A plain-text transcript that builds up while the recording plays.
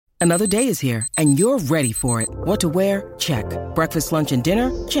Another day is here, and you're ready for it. What to wear? Check. Breakfast, lunch, and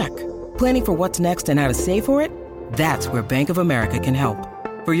dinner? Check. Planning for what's next and how to save for it? That's where Bank of America can help.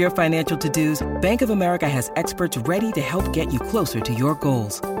 For your financial to-dos, Bank of America has experts ready to help get you closer to your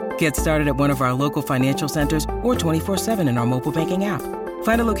goals. Get started at one of our local financial centers or 24/7 in our mobile banking app.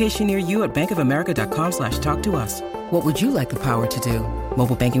 Find a location near you at bankofamerica.com/talktous. What would you like the power to do?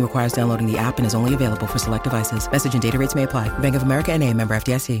 Mobile banking requires downloading the app and is only available for select devices. Message and data rates may apply. Bank of America N.A., member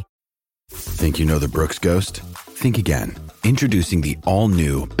FDIC. Think you know the Brooks Ghost? Think again. Introducing the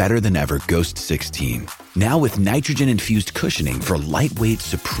all-new, better-than-ever Ghost 16. Now with nitrogen-infused cushioning for lightweight,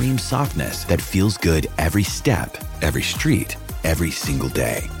 supreme softness that feels good every step, every street, every single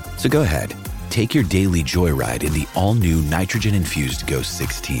day. So go ahead, take your daily joyride in the all-new nitrogen-infused Ghost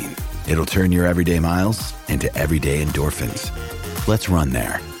 16. It'll turn your everyday miles into everyday endorphins. Let's run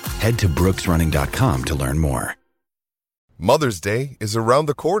there. Head to brooksrunning.com to learn more. Mother's Day is around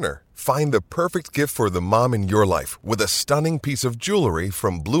the corner. Find the perfect gift for the mom in your life with a stunning piece of jewelry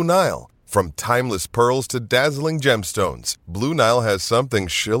from Blue Nile. From timeless pearls to dazzling gemstones, Blue Nile has something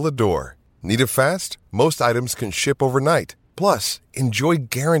she'll adore. Need it fast? Most items can ship overnight. Plus, enjoy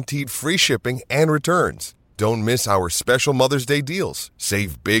guaranteed free shipping and returns. Don't miss our special Mother's Day deals.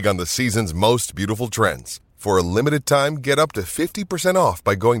 Save big on the season's most beautiful trends. For a limited time, get up to 50% off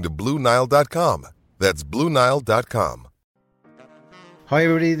by going to BlueNile.com. That's BlueNile.com. Hi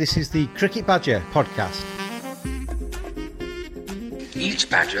everybody, this is the Cricket Badger podcast. Each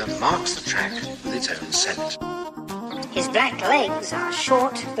badger marks the track with its own scent. His black legs are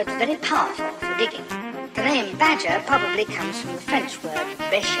short but very powerful for digging. The name badger probably comes from the French word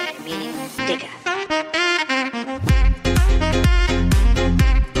bêcher, meaning digger.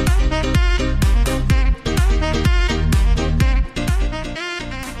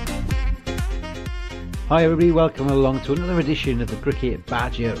 Hi everybody, welcome along to another edition of the Cricket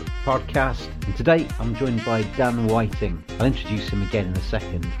Badger podcast. And today I'm joined by Dan Whiting. I'll introduce him again in a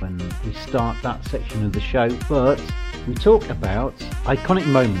second when we start that section of the show. But we talk about iconic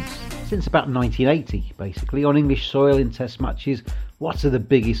moments since about 1980, basically, on English soil in test matches. What are the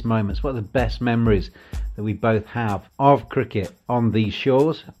biggest moments? What are the best memories that we both have of cricket on these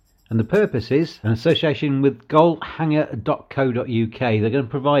shores? And the purpose is an association with goalhanger.co.uk. They're going to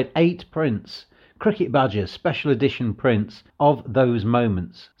provide 8 prints, Cricket Badger special edition prints of those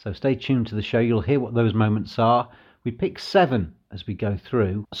moments. So stay tuned to the show, you'll hear what those moments are. We pick 7 as we go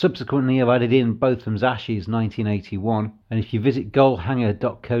through. Subsequently I've added in Botham's Ashes 1981, and if you visit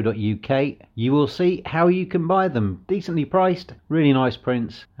goalhanger.co.uk you will see how you can buy them. Decently priced, really nice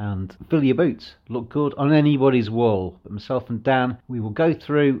prints, and fill your boots. Look good on anybody's wall. But myself and Dan, we will go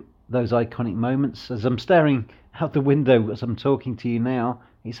through those iconic moments. As I'm staring out the window as I'm talking to you now,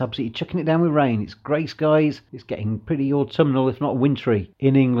 it's absolutely chucking it down with rain. It's grey skies. It's getting pretty autumnal, if not wintry,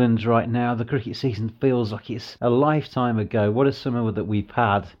 in England right now. The cricket season feels like it's a lifetime ago. What a summer that we've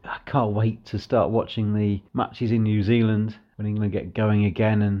had. I can't wait to start watching the matches in New Zealand when England get going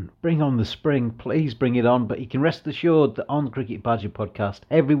again, and bring on the spring. Please bring it on. But you can rest assured that on the Cricket Badger podcast,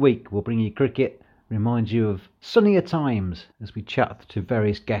 every week we'll bring you cricket, remind you of sunnier times as we chat to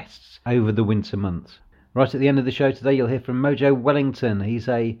various guests over the winter months. Right at the end of the show today, you'll hear from Mojo Wellington. He's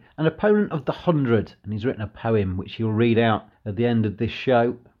an opponent of the 100, and he's written a poem which he'll read out at the end of this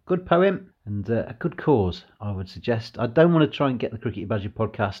show. Good poem, and a good cause, I would suggest. I don't want to try and get the Cricket Badger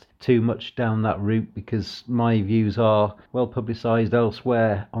podcast too much down that route, because my views are well publicised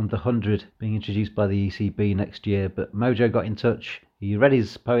elsewhere on the 100 being introduced by the ECB next year. But Mojo got in touch. He read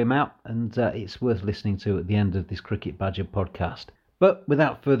his poem out, and it's worth listening to at the end of this Cricket Badger podcast. But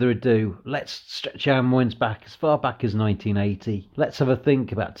without further ado, let's stretch our minds back as far back as 1980. Let's have a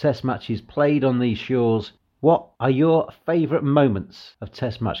think about test matches played on these shores. What are your favourite moments of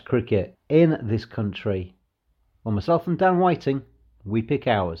test match cricket in this country? Well, myself and Dan Whiting, we pick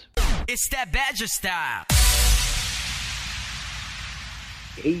ours. It's that Badger style.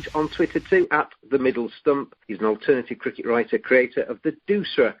 He's on Twitter too, at The Middle Stump. He's an alternative cricket writer, creator of the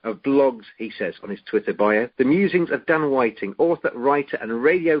Doosra of blogs, he says on his Twitter bio. The musings of Dan Whiting, author, writer and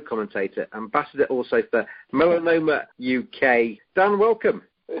radio commentator, ambassador also for Melanoma UK. Dan, welcome.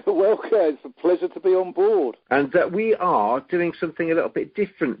 Welcome, it's a pleasure to be on board. And we are doing something a little bit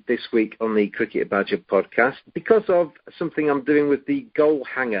different this week on the Cricket Badger podcast because of something I'm doing with the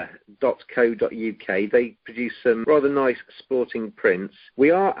goalhanger.co.uk. They produce some rather nice sporting prints.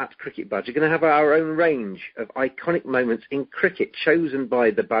 We are at Cricket Badger going to have our own range of iconic moments in cricket chosen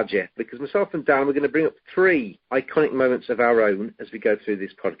by the Badger, because myself and Dan, we're going to bring up 3 iconic moments of our own as we go through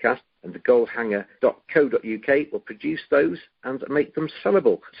this podcast. and the goalhanger.co.uk will produce those and make them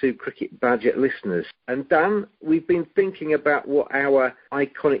sellable to Cricket Badger listeners. And Dan, we've been thinking about what our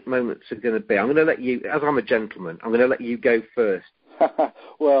iconic moments are going to be. I'm going to let you, as I'm a gentleman, I'm going to let you go first.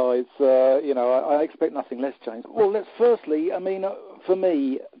 Well, it's, I expect nothing less, James. Well, firstly, for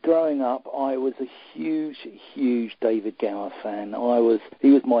me, growing up, I was a huge, huge David Gower fan. He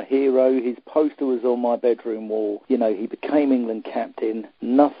was my hero. His poster was on my bedroom wall. You know, he became England captain.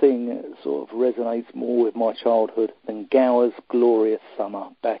 Nothing sort of resonates more with my childhood than Gower's glorious summer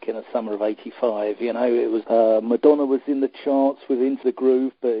back in the summer of '85. You know, it was Madonna was in the charts with Into the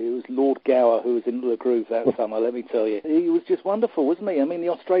Groove, but it was Lord Gower who was into the groove that summer, let me tell you. He was just wonderful, wasn't he? I mean, the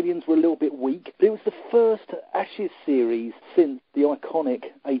Australians were a little bit weak, but it was the first Ashes series since the iconic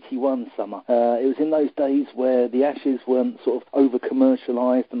 '81 summer. It was in those days where the Ashes weren't sort of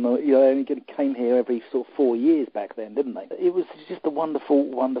over-commercialised and, only came here every sort of 4 years back then, didn't they? It was just a wonderful,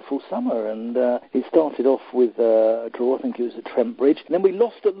 wonderful summer, and it started off with a draw, I think it was at Trent Bridge, and then we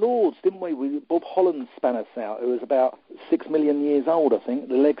lost at Lord's, didn't we? Bob Holland span us out, who was about 6 million years old, I think,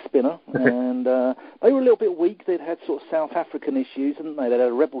 the leg spinner, and they were a little bit weak. They'd had sort of South African issues, hadn't they? They'd had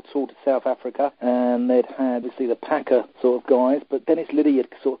a rebel tour to South Africa, and they'd had, obviously, the Packer sort of guys, but Dennis Liddy had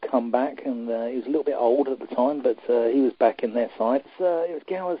sort of come back, and he was a little bit old at the time, but he was back in their side. So it was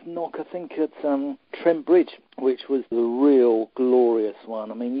Gower's knock, I think, at Trent Bridge, which was the real glorious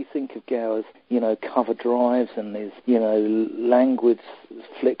one. I mean, you think of Gower's, cover drives and his, languid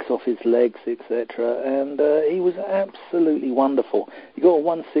flicks off his legs, etc., and he was absolutely wonderful. He got a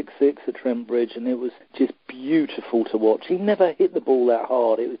 166 at Trent Bridge, and it was just beautiful to watch. He never hit the ball that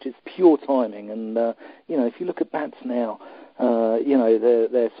hard. It was just pure timing, and, if you look at bats now,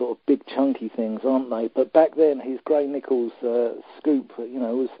 they're sort of big chunky things, aren't they? But back then, his Gray Nichols scoop,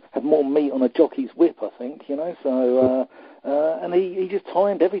 had more meat on a jockey's whip, I think, so, and he just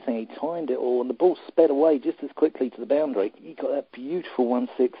timed everything. He timed it all, and the ball sped away just as quickly to the boundary. He got that beautiful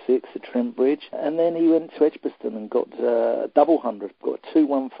 166 at Trent Bridge, and then he went to Edgbaston and got a double 100, got a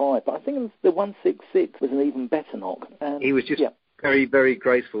 215. But I think the 166 was an even better knock. And he was just... Yeah. Very, very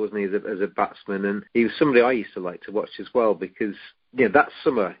graceful, wasn't he, as a batsman? And he was somebody I used to like to watch as well because, that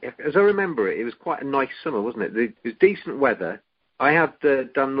summer, as I remember it, it was quite a nice summer, wasn't it? It was decent weather. I had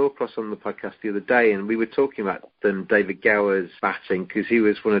Dan Norcross on the podcast the other day, and we were talking about David Gower's batting because he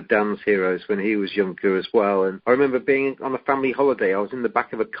was one of Dan's heroes when he was younger as well. And I remember being on a family holiday. I was in the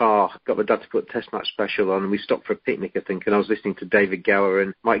back of a car, got my dad to put Test Match Special on, and we stopped for a picnic, I think, and I was listening to David Gower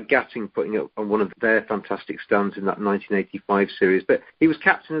and Mike Gatting putting up on one of their fantastic stands in that 1985 series. But he was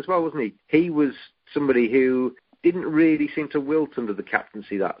captain as well, wasn't he? He was somebody who didn't really seem to wilt under the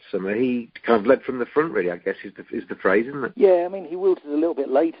captaincy that summer. He kind of led from the front, really, I guess, is the phrase, isn't it? Yeah, I mean, he wilted a little bit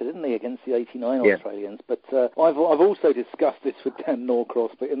later, didn't he, against the '89 Australians? But I've also discussed this with Dan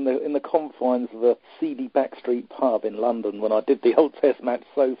Norcross, but in the confines of a seedy backstreet pub in London when I did the old Test Match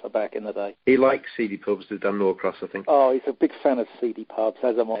sofa back in the day. He likes seedy pubs, does Dan Norcross, I think. Oh, he's a big fan of seedy pubs,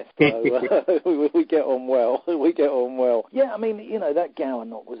 as am I. So we get on well. We get on well. Yeah, I mean, that Gower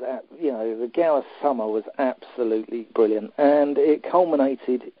knock was, the Gower summer was absolutely brilliant, and it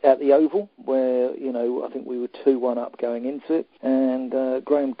culminated at the Oval where I think we were 2-1 up going into it, and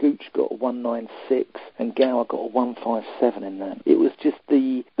Graham Gooch got a 196 and Gower got a 157 in that. It was just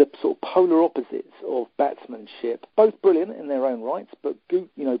the sort of polar opposites of batsmanship, both brilliant in their own rights, but Gooch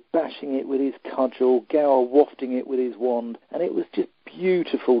bashing it with his cudgel, Gower wafting it with his wand, and it was just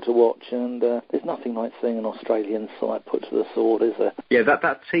beautiful to watch, and there's nothing like seeing an Australian side put to the sword, is there? Yeah,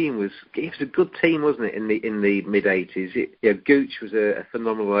 that team was a good team, wasn't it, in the mid-80s? Gooch was a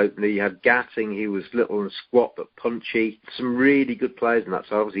phenomenal opener. You had Gatting, he was little and squat but punchy. Some really good players in that,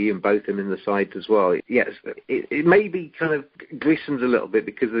 so obviously Ian Botham in the side as well. Yes, it maybe kind of glistens a little bit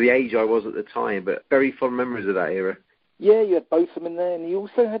because of the age I was at the time, but very fond memories of that era. Yeah, you had Botham in there, and you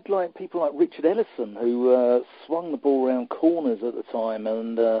also had people like Richard Ellison, who swung the ball around corners at the time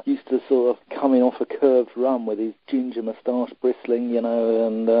and used to sort of come in off a curved run with his ginger moustache bristling,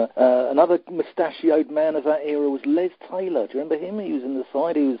 and another mustachioed man of that era was Les Taylor. Do you remember him? He was in the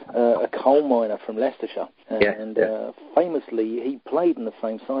side. He was a coal miner from Leicestershire, and famously he played in the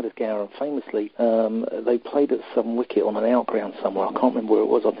same side as Gower, and famously they played at some wicket on an outground somewhere. I can't remember where it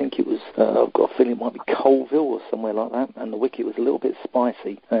was. I think it was, I've got a feeling it might be Colville or somewhere like that. And the wicket was a little bit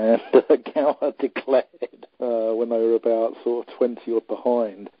spicy, and Gower declared when they were about sort of 20 odd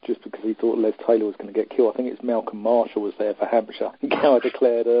behind, just because he thought Les Taylor was going to get killed. I think it's Malcolm Marshall was there for Hampshire. Gower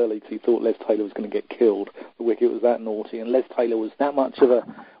declared early because he thought Les Taylor was going to get killed. The wicket was that naughty, and Les Taylor was that much of a,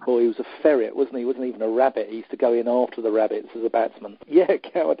 well, he was a ferret, wasn't he? He wasn't even a rabbit. He used to go in after the rabbits as a batsman. Yeah,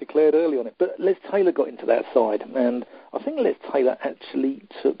 Gower declared early on it. But Les Taylor got into that side, and I think Les Taylor actually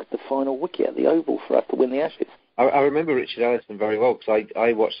took the final wicket at the Oval for us to win the Ashes. I remember Richard Ellison very well because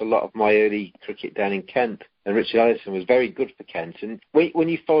I watched a lot of my early cricket down in Kent, and Richard Ellison was very good for Kent. And when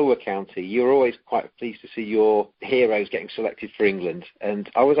you follow a county, you're always quite pleased to see your heroes getting selected for England. And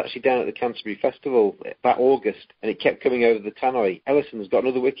I was actually down at the Canterbury Festival that August, and it kept coming over the tannoy. Ellison's got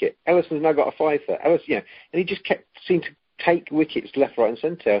another wicket. Ellison's now got a fifer. Ellison, and he just seemed to take wickets left, right and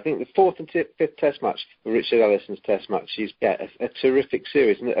centre. I think the fourth and fifth test match for Richard Ellison's test match is a terrific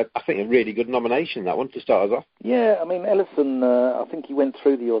series, and I think a really good nomination, that one, to start us off. Yeah, I mean, Ellison, I think he went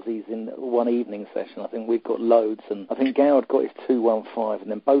through the Aussies in one evening session. I think we've got loads, and I think Goward got his 2-1-5,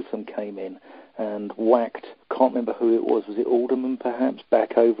 and then both of them came in and whacked, can't remember who it was it Alderman perhaps,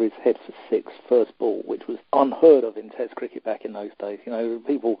 back over his head for 6 first ball, which was unheard of in Test cricket back in those days.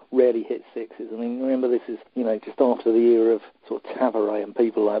 People rarely hit 6s. I mean, remember, this is, just after the era of sort of Tavares and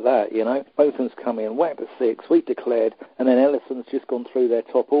people like that, Both of them's come in, whacked a 6, sweep declared, and then Ellison's just gone through their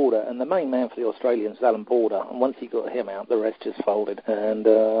top order, and the main man for the Australians was Alan Border, and once he got him out, the rest just folded. And,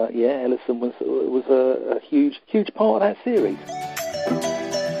 Ellison was a huge part of that series.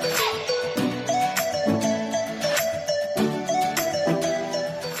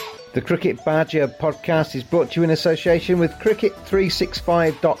 The Cricket Badger podcast is brought to you in association with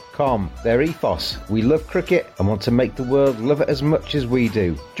Cricket365.com. Their ethos: we love cricket and want to make the world love it as much as we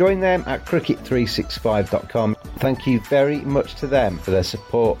do. Join them at Cricket365.com. Thank you very much to them for their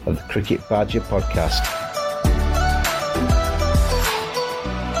support of the Cricket Badger podcast.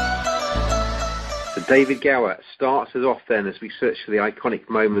 David Gower starts us off then as we search for the iconic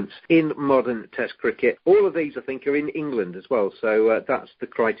moments in modern Test cricket. All of these, I think, are in England as well, so that's the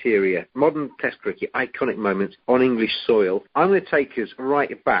criteria. Modern Test cricket, iconic moments on English soil. I'm going to take us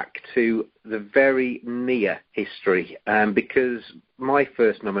right back to the very near history, because my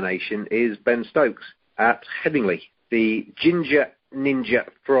first nomination is Ben Stokes at Headingley. The Ginger Ninja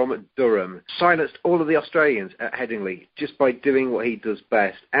from Durham silenced all of the Australians at Headingley just by doing what he does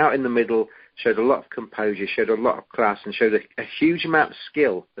best. Out in the middle, showed a lot of composure, showed a lot of class, and showed a huge amount of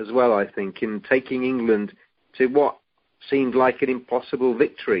skill as well, I think, in taking England to what seemed like an impossible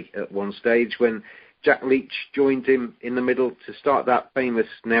victory at one stage when Jack Leach joined him in the middle to start that famous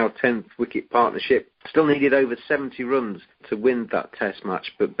now 10th wicket partnership. Still needed over 70 runs to win that Test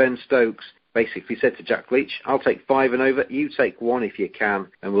match, but Ben Stokes basically said to Jack Leach, I'll take 5 and over, you take 1 if you can,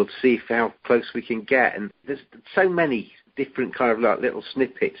 and we'll see how close we can get. And there's so many different kind of little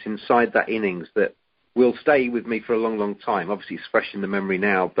snippets inside that innings that will stay with me for a long, long time. Obviously, it's fresh in the memory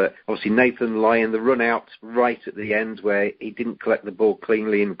now, but obviously Nathan Lyon, the run out right at the end where he didn't collect the ball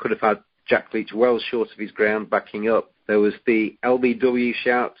cleanly and could have had Jack Leach well short of his ground backing up. There was the LBW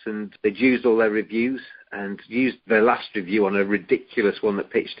shouts, and they'd used all their reviews and used their last review on a ridiculous one that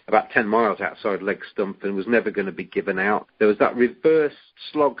pitched about 10 miles outside leg stump and was never going to be given out. There was that reverse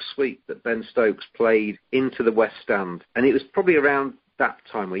slog sweep that Ben Stokes played into the West Stand, and it was probably around that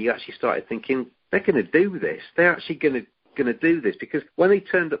time where you actually started thinking, they're going to do this. They're actually going to do this, because when they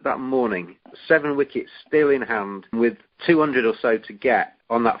turned up that morning, 7 wickets still in hand with 200 or so to get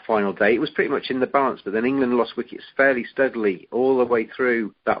on that final day, it was pretty much in the balance, but then England lost wickets fairly steadily all the way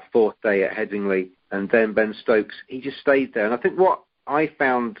through that 4th day at Headingley, and then Ben Stokes, he just stayed there. And I think what I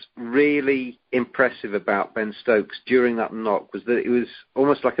found really impressive about Ben Stokes during that knock was that it was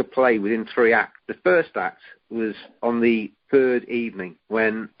almost like a play within 3 acts. The first act was on the 3rd evening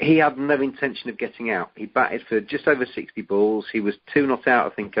when he had no intention of getting out. He batted for just over 60 balls. He was 2 not out,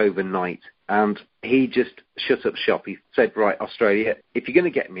 I think, overnight. And he just shut up shop. He said, right, Australia, if you're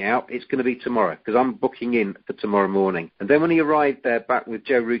going to get me out, it's going to be tomorrow, because I'm booking in for tomorrow morning. And then when he arrived there back with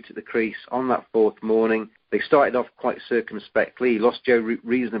Joe Root at the crease on that 4th morning, they started off quite circumspectly. He lost Joe Root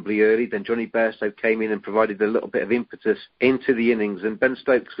reasonably early. Then Johnny Bairstow came in and provided a little bit of impetus into the innings. And Ben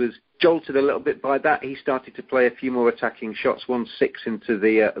Stokes was jolted a little bit by that. He started to play a few more attacking shots, 1-6 into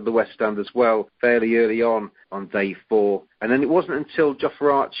the West Stand as well, fairly early on day 4. And then it wasn't until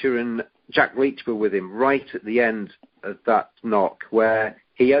Jofra Archer and Jack Leach were with him right at the end of that knock where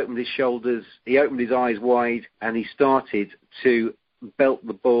he opened his shoulders, he opened his eyes wide, and he started to belt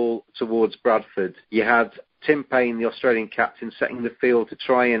the ball towards Bradford. You had Tim Payne, the Australian captain, setting the field to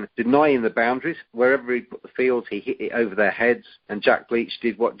try and deny him the boundaries. Wherever he put the field, he hit it over their heads. And Jack Leach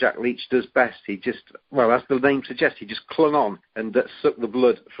did what Jack Leach does best. He just, well, as the name suggests, he just clung on and sucked the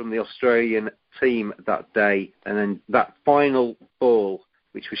blood from the Australian team that day. And then that final ball,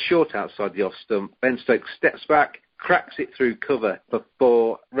 which was short outside the off stump, Ben Stokes steps back, cracks it through cover for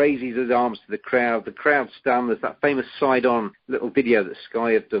four, raises his arms to the crowd stand. There's that famous side-on little video that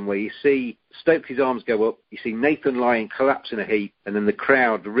Sky have done where you see Stokes' arms go up, you see Nathan Lyon collapse in a heap, and then the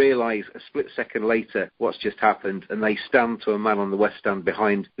crowd realise a split second later what's just happened, and they stand to a man on the West Stand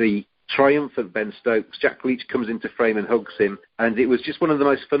behind the triumphant Ben Stokes. Jack Leach comes into frame and hugs him, and it was just one of the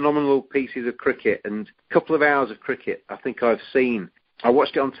most phenomenal pieces of cricket, and a couple of hours of cricket I think I've seen. I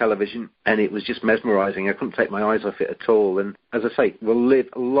watched it on television, and it was just mesmerising. I couldn't take my eyes off it at all. And as I say, will live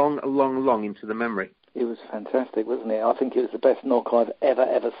long into the memory. It was fantastic, wasn't it? I think it was the best knock I've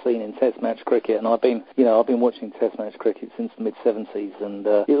ever seen in Test match cricket. And I've been watching Test match cricket since the mid-70s, and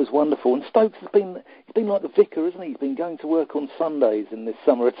it was wonderful. And Stokes he's been like the vicar, isn't he? He's been going to work on Sundays in this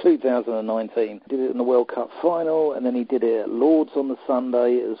summer of 2019. Did it in the World Cup final, and then he did it at Lord's on the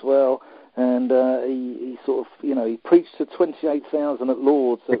Sunday as well. And he sort of, he preached to 28,000 at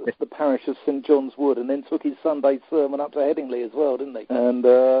Lord's at the parish of St John's Wood, and then took his Sunday sermon up to Headingley as well, didn't he? And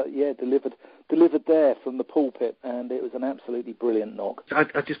delivered there from the pulpit, and it was an absolutely brilliant knock. I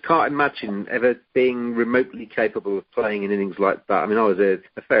just can't imagine ever being remotely capable of playing an innings like that. I mean, I was a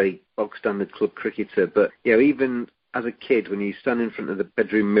fairly bog-standard club cricketer, but even as a kid, when you stand in front of the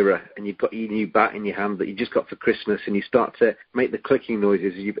bedroom mirror and you've got your new bat in your hand that you just got for Christmas, and you start to make the clicking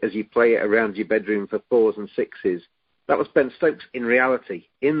noises as you play it around your bedroom for fours and sixes, that was Ben Stokes in reality,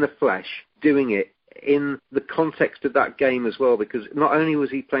 in the flesh, doing it in the context of that game as well, because not only was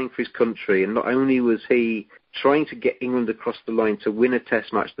he playing for his country, and not only was he trying to get England across the line to win a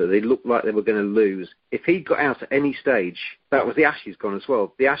Test match that they looked like they were going to lose. If he got out at any stage, that was the Ashes gone as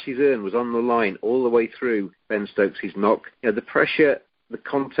well. The Ashes urn was on the line all the way through Ben Stokes' knock. The pressure, the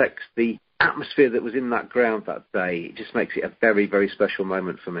context, the atmosphere that was in that ground that day, it just makes it a very, very special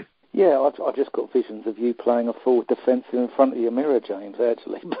moment for me. Yeah, I've just got visions of you playing a forward defensive in front of your mirror, James,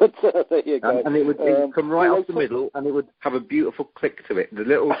 actually. But there you go. And it would come right off the middle, and it would have a beautiful click to it. The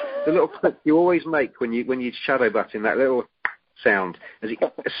little click you always make when you shadow batting, that little sound as it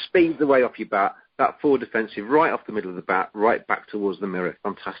speeds away off your bat, that forward defensive right off the middle of the bat, right back towards the mirror.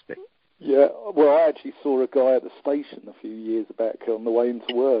 Fantastic. Yeah, well, I actually saw a guy at the station a few years back on the way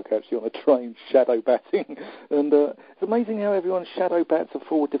into work, actually on a train, shadow batting. And it's amazing how everyone shadow bats a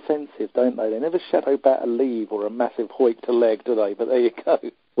forward defensive, don't they? They never shadow bat a leave or a massive hoik to leg, do they? But there you go.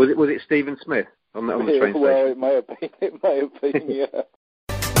 Was it Stephen Smith on the train station? Well, it may have been, yeah.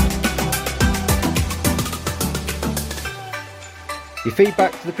 Your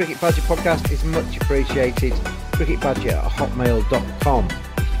feedback to the Cricket Badger podcast is much appreciated. cricketbadger@hotmail.com.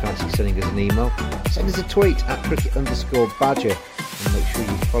 Fancy sending us an email, send us a tweet at cricket_badger, and make sure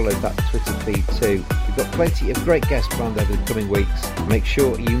you follow that Twitter feed too. We've got plenty of great guests planned over the coming weeks. Make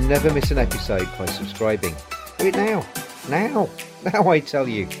sure you never miss an episode by subscribing. Do it now I tell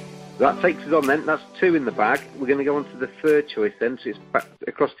you. That takes us on then. That's 2 in the bag. We're going to go on to the third choice then, so it's back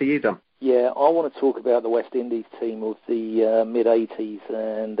across to you, Dan. Yeah, I want to talk about the West Indies team of the mid-'80s,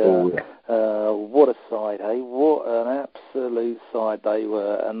 and what a side, eh? What an absolute side they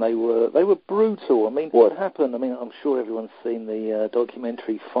were, and they were brutal. I mean, what happened? I mean, I'm sure everyone's seen the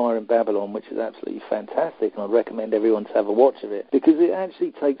documentary Fire in Babylon, which is absolutely fantastic, and I'd recommend everyone to have a watch of it, because it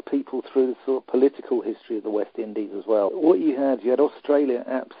actually takes people through the sort of political history of the West Indies as well. What you had Australia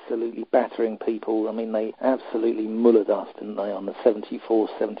absolutely battering people. I mean, they absolutely mullered us, didn't they, on the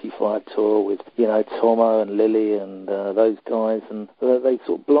 74-75 tour with, Tomo and Lilly and those guys, and they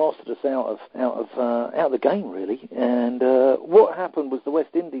sort of blasted us out of the game, really. And what happened was the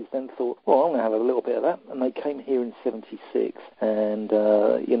West Indies then thought, well, I'm going to have a little bit of that, and they came here in 76, and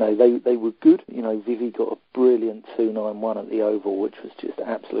they were good. Vivi got a brilliant 291 at the Oval, which was just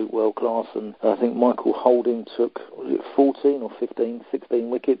absolute world class, and I think Michael Holding took 14 or 15, 16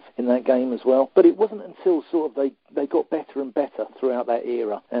 wickets in that game as well. But it wasn't until sort of they got better and better throughout that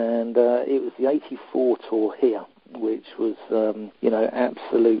era, and it was the 84 tour here, which was,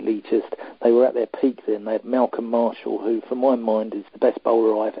 absolutely just, they were at their peak then. They had Malcolm Marshall, who, for my mind, is the best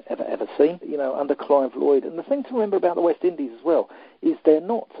bowler I've ever seen, under Clive Lloyd. And the thing to remember about the West Indies as well is they're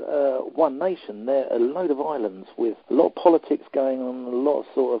not one nation. They're a load of islands with a lot of politics going on, a lot of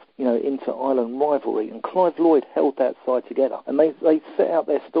sort of, inter-island rivalry. And Clive Lloyd held that side together. And they set out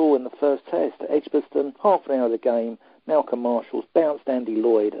their stall in the first test at Edgbaston, half an hour of the game. Malcolm Marshall's bounced Andy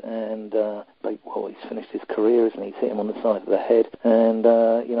Lloyd, and he's finished his career, isn't he? He's hit him on the side of the head and,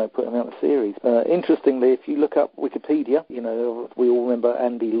 put him out of the series. Interestingly, if you look up Wikipedia, we all remember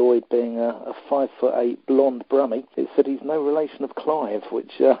Andy Lloyd being a 5'8" blonde brummie. It said he's no relation of Clive,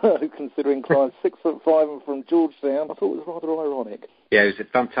 which, considering Clive's 6'5" and from Georgetown, I thought was rather ironic. Yeah, it was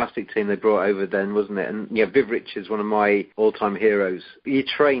a fantastic team they brought over then, wasn't it? And Viv Richards, one of my all-time heroes. You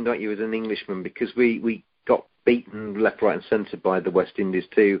trained, aren't you, as an Englishman, because we got beaten left, right and centre by the West Indies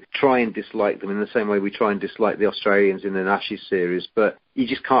to try and dislike them in the same way we try and dislike the Australians in an Ashes series. But you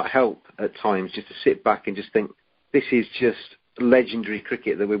just can't help at times just to sit back and just think, this is just legendary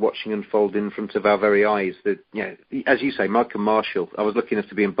cricket that we're watching unfold in front of our very eyes. That, as you say, Malcolm Marshall, I was lucky enough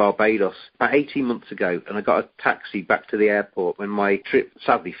to be in Barbados about 18 months ago, and I got a taxi back to the airport when my trip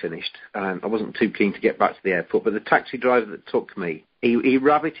sadly finished. I wasn't too keen to get back to the airport, but the taxi driver that took me, he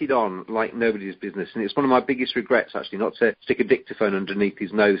rabbited on like nobody's business, and it's one of my biggest regrets, actually, not to stick a dictaphone underneath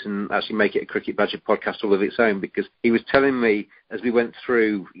his nose and actually make it a Cricket Badger podcast all of its own, because he was telling me, as we went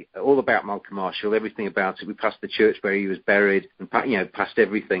through all about Malcolm Marshall, everything about it, we passed the church where he was buried, and past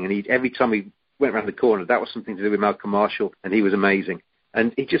everything, and every time we went around the corner, that was something to do with Malcolm Marshall, and he was amazing.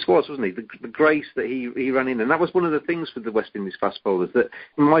 And he just was, wasn't he? The grace that he ran in. And that was one of the things with the West Indies fast bowlers, that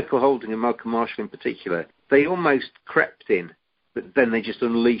Michael Holding and Malcolm Marshall in particular, they almost crept in, but then they just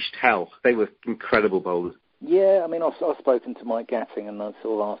unleashed hell. They were incredible bowlers. Yeah, I mean, I've spoken to Mike Gatting, and I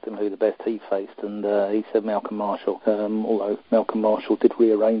sort of asked him who the best he faced, and he said Malcolm Marshall, although Malcolm Marshall did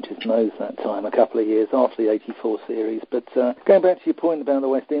rearrange his nose that time a couple of years after the 84 series. But going back to your point about the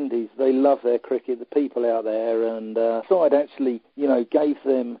West Indies, they love their cricket, the people out there, and side actually, gave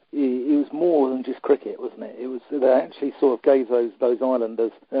them, it was more than just cricket, wasn't it? It was, they actually sort of gave those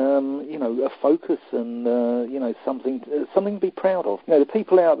islanders, a focus and, something to be proud of. The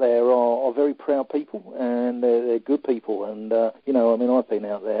people out there are very proud people, and they're good people, and I've been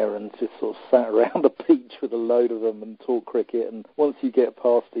out there and just sort of sat around the beach with a load of them and talk cricket, and once you get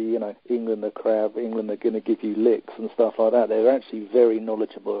past the England are crap, England are going to give you licks and stuff like that, they're actually very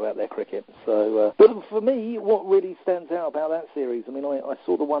knowledgeable about their cricket. So but for me, what really stands out about that series, I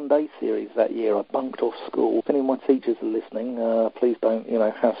saw the one-day series that year. I bunked off school. If any of my teachers are listening, please don't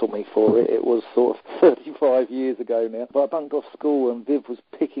hassle me for it. It was sort of 35 years ago now, but I bunked off school, and Viv was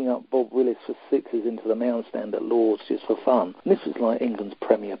picking up Bob Willis for sixes into the mound stand at Lord's just for fun. And this was like England's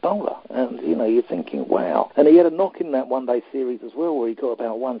premier bowler, and you're thinking, wow. And he had a knock in that one-day series as well, where he got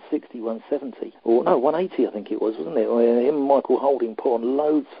about 160, 170, or no, 180 I think it was, wasn't it? Him and Michael Holding put on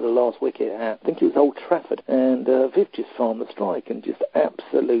loads for the last wicket at, I think it was Old Trafford, and Viv just farmed the strike and just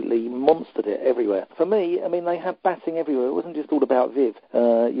absolutely monstered it everywhere. For me, they had batting everywhere. It wasn't just all about Viv.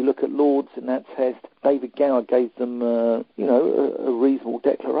 You look at Lord's in that test, David Gower gave them, a reasonable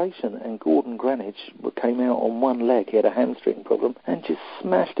declaration, and Gordon Greenwich came out on one leg. He had a hamstring problem and just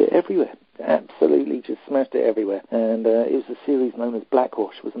smashed it everywhere. Absolutely just smashed it everywhere. And it was a series known as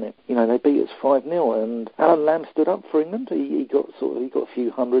Blackwash, wasn't it? They beat us 5-0, and Alan Lamb stood up for England. He got a few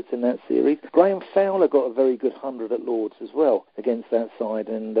hundreds in that series. Graham Fowler got a very good 100 at Lord's as well against that side,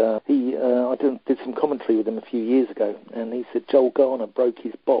 and I did some commentary with him a few years ago, and he said Joel Garner broke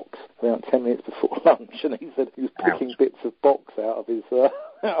his box about 10 minutes before lunch, and he said he was picking bits of box out of his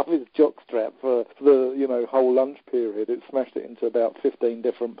jockstrap for the whole lunch period. It smashed it into about 15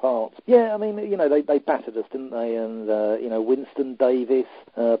 different parts. Yeah, they battered us, didn't they? And Winston Davis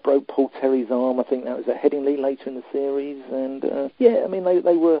broke Paul Terry's arm. I think that was at Headingley later in the series. And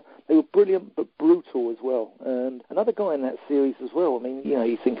they were brilliant but brutal as well. And another guy in that series as well.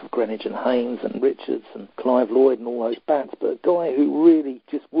 You think of Greenwich and Haynes and Richards and Clive Lloyd and all those bats, but a guy who really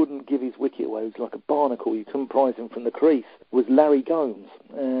just wouldn't give his wicket away. He was like a barnacle. You couldn't prize him from the crease. Was Larry Gomes,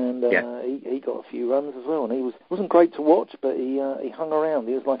 and he got a few runs as well. And he wasn't great to watch, but he hung around.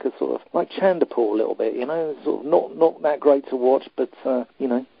 He was like a sort of like Chanderpaul a little bit, sort of not that great to watch, but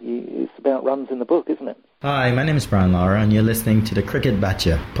it's about runs in the book, isn't it? Hi, my name is Brian Lara, and you're listening to the Cricket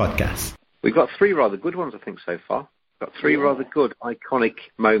Badger podcast. We've got three rather good ones, I think, so far. Got three rather good, iconic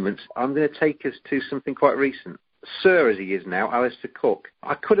moments. I'm going to take us to something quite recent. Sir, as he is now, Alistair Cook.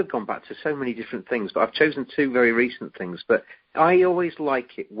 I could have gone back to so many different things, but I've chosen two very recent things. But I always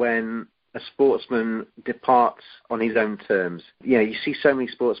like it when a sportsman departs on his own terms. You see so many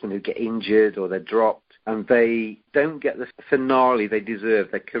sportsmen who get injured or they're dropped, and they don't get the finale they deserve,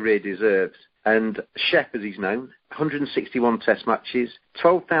 their career deserves. And Shep, as he's known, 161 test matches,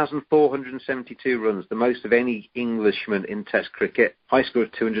 12,472 runs, the most of any Englishman in test cricket, high score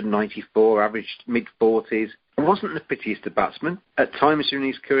of 294, averaged mid-40s. wasn't the prettiest of batsmen. At times during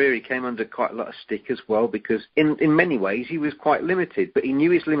his career, he came under quite a lot of stick as well, because in many ways he was quite limited, but he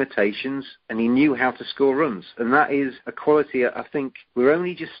knew his limitations and he knew how to score runs. And that is a quality I think we're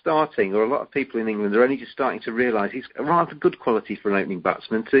only just starting, or a lot of people in England are only just starting to realise he's a rather good quality for an opening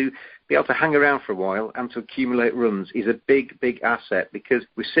batsman. To be able to hang around for a while and to accumulate runs is a big, big asset, because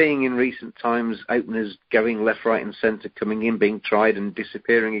we're seeing in recent times openers going left, right and centre, coming in, being tried and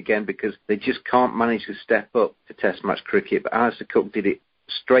disappearing again because they just can't manage to step up to Test match cricket. But Alistair Cook did it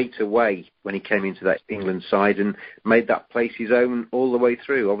straight away when he came into that England side and made that place his own all the way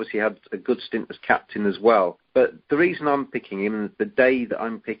through. Obviously had a good stint as captain as well. But the reason I'm picking him, the day that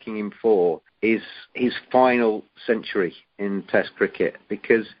I'm picking him for, is his final century in Test cricket.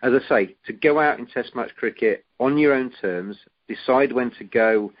 Because, as I say, to go out in Test match cricket on your own terms, decide when to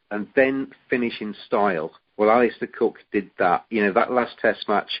go and then finish in style. Well, Alistair Cook did that. You know, that last Test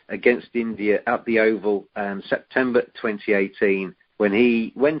match against India at the Oval, September 2018, when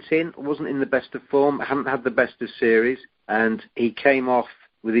he went in, wasn't in the best of form, hadn't had the best of series, and he came off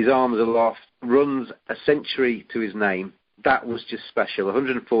with his arms aloft, runs a century to his name. That was just special.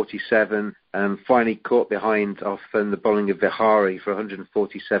 147, finally caught behind off the bowling of Vihari for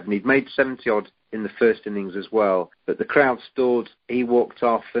 147. He'd made 70-odd in the first innings as well. But the crowd staled, he walked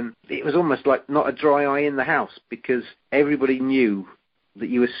off, and it was almost like not a dry eye in the house, because everybody knew that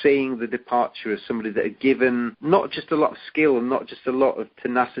you were seeing the departure of somebody that had given not just a lot of skill and not just a lot of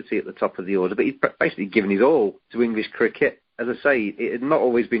tenacity at the top of the order, but he'd basically given his all to English cricket. As I say, it had not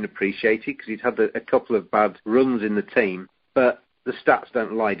always been appreciated because he'd had a couple of bad runs in the team, but the stats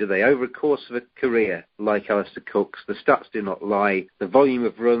don't lie, do they? Over a course of a career like Alistair Cook's, the stats do not lie. The volume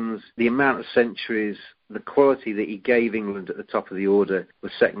of runs, the amount of centuries, the quality that he gave England at the top of the order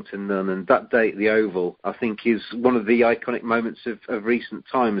was second to none. And that day at the Oval, I think, is one of the iconic moments of recent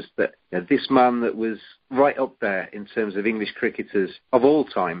times, that this man that was right up there in terms of English cricketers of all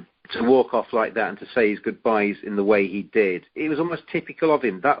time, to walk off like that and to say his goodbyes in the way he did, it was almost typical of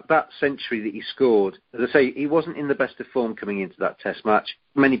him. That century that he scored, as I say, he wasn't in the best of form coming into that Test match.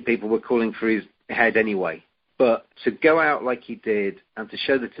 Many people were calling for his head anyway. But to go out like he did and to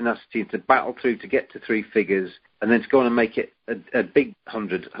show the tenacity and to battle through to get to three figures and then to go on and make it a big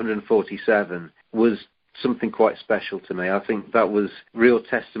 147 was something quite special to me. I think that was real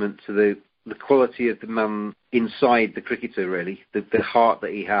testament to the quality of the man inside the cricketer, really, the heart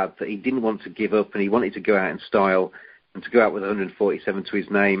that he had, that he didn't want to give up and he wanted to go out in style, and to go out with 147 to his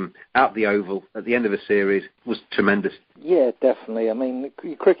name at the Oval at the end of a series was tremendous. Yeah, definitely. I mean,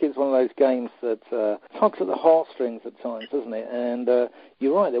 cricket is one of those games that tugs at the heartstrings at times, doesn't it? And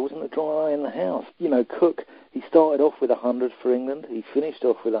you're right, there wasn't a dry eye in the house. You know, Cook, he started off with 100 for England. He finished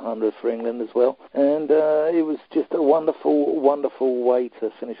off with 100 for England as well. And it was just a wonderful, wonderful way to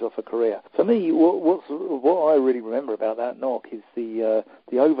finish off a career. For me, what I really remember about that knock is the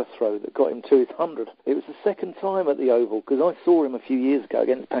overthrow that got him to his 100. It was the second time at the Oval, because I saw him a few years ago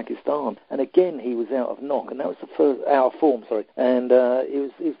against Pakistan, and again he was out of knock, and that was the first out of form, and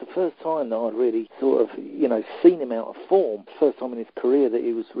it was the first time that I'd really sort of seen him out of form. First time in his career that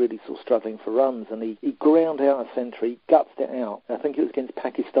he was really sort of struggling for runs, and he ground out a century, gutsed it out. I think it was against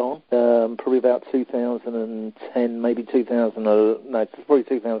Pakistan, probably about 2010, maybe probably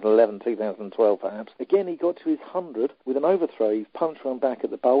 2011, 2012 perhaps. Again, he got to his 100 with an overthrow. He's punched one back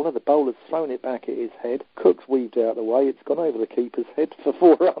at the bowler. The bowler's thrown it back at his head. Cook's weaved out of the way. It's gone over the keeper's head for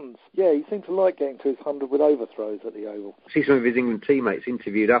 4 runs. Yeah, he seemed to like getting to his 100 with overthrows at the Oval. I see some of his England teammates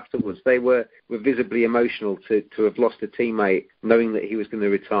interviewed afterwards. They were visibly emotional to have lost a teammate, knowing that he was going to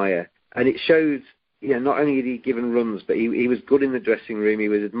retire. And it showed, not only had he given runs, but he was good in the dressing room. He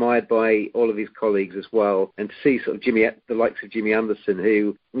was admired by all of his colleagues as well. And to see sort of the likes of Jimmy Anderson,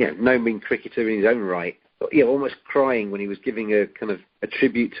 who, known being cricketer in his own right, almost crying when he was giving a kind of a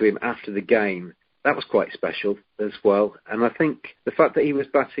tribute to him after the game, that was quite special as well. And I think the fact that he was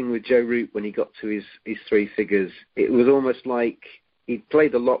batting with Joe Root when he got to his three figures, it was almost like he'd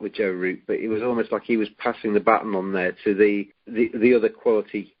played a lot with Joe Root, but it was almost like he was passing the baton on there to the other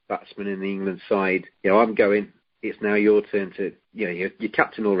quality batsman in the England side. I'm going. It's now your turn to, you're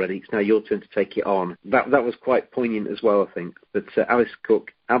captain already. It's now your turn to take it on. That was quite poignant as well, I think. But Alistair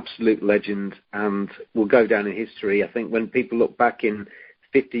Cook, absolute legend, and will go down in history. I think when people look back in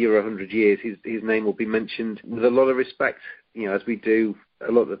 50 or 100 years, his name will be mentioned with a lot of respect, as we do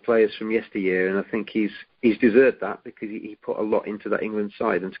a lot of the players from yesteryear. And I think he's deserved that, because he put a lot into that England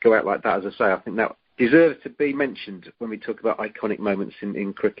side. And to go out like that, as I say, I think that deserves to be mentioned when we talk about iconic moments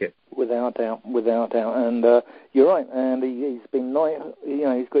in cricket. Without doubt. And you're right. And he's been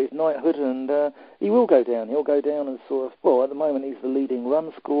he's got his knighthood, and he will go down. He'll go down and sort of. Well, at the moment he's the leading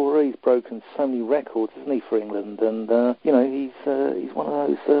run scorer. He's broken so many records, isn't he, for England? And he's one of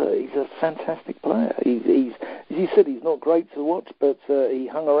those. He's a fantastic player. He's as you said, he's not great to watch, but he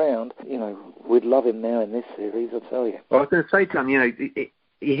hung around. We'd love him now in this series, I'll tell you. Well, I was going to say, Dan,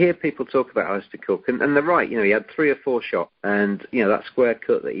 you hear people talk about Alistair Cook, and they're right. He had 3 or 4 shots, and that square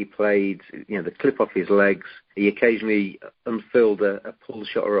cut that he played, the clip off his legs. He occasionally unfilled a pull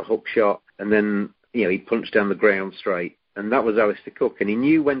shot or a hook shot, and then he punched down the ground straight. And that was Alistair Cook, and he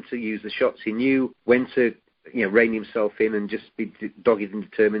knew when to use the shots. He knew when to rein himself in and just be dogged and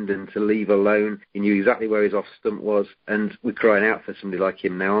determined and to leave alone. He knew exactly where his off stump was, and we're crying out for somebody like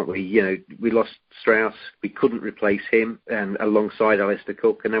him now, aren't we? We lost Strauss, we couldn't replace him, and alongside Alistair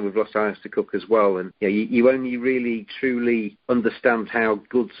Cook, and now we've lost Alistair Cook as well. And you only really truly understand how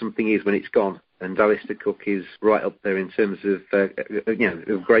good something is when it's gone. And Alistair Cook is right up there in terms of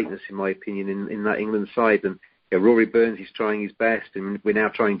of greatness, in my opinion, in that England side. And Rory Burns is trying his best, and we're now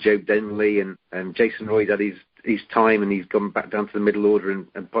trying Joe Denley, and Jason Roy's had his time, and he's gone back down to the middle order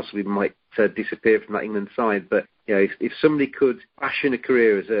and possibly might disappear from that England side. But if somebody could fashion a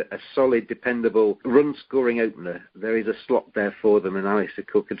career as a solid, dependable, run-scoring opener, there is a slot there for them, and Alistair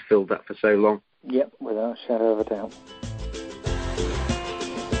Cook had filled that for so long. Yep, without a shadow of a doubt.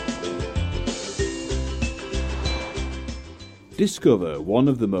 Discover one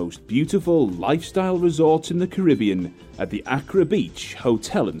of the most beautiful lifestyle resorts in the Caribbean at the Accra Beach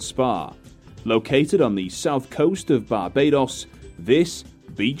Hotel and Spa. Located on the south coast of Barbados, this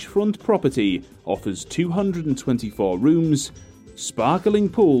beachfront property offers 224 rooms, sparkling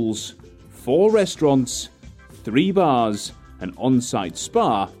pools, 4 restaurants, 3 bars, an on-site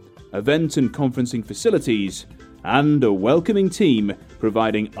spa, event and conferencing facilities, and a welcoming team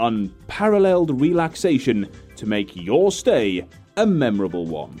providing unparalleled relaxation to make your stay a memorable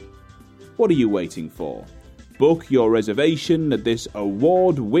one. What are you waiting for? Book your reservation at this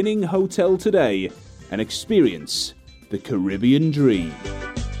award-winning hotel today and experience the Caribbean dream.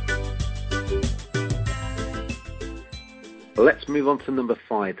 Let's move on to number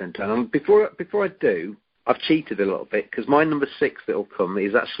 5 then, Dan. Before I do, I've cheated a little bit, because my number 6 that will come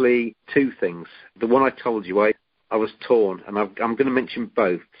is actually 2 things. The one I told you, I was torn, and I'm going to mention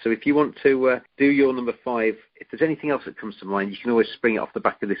both. So if you want to do your number 5, if there's anything else that comes to mind, you can always spring it off the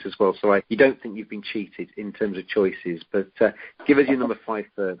back of this as well. So you don't think you've been cheated in terms of choices. But give us your number 5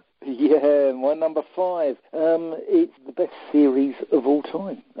 first. Yeah, my number 5. It's the best series of all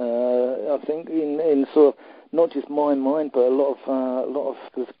time. I think in sort of not just my mind, but a lot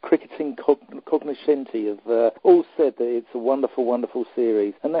of cricketing cognoscenti have all said that it's a wonderful, wonderful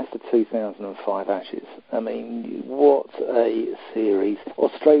series, and that's the 2005 Ashes. I mean, what a series.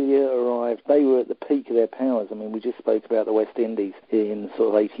 Australia arrived, they were at the peak of their powers. I mean, we just spoke about the West Indies in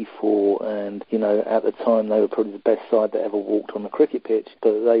sort of 84, and, at the time they were probably the best side that ever walked on the cricket pitch,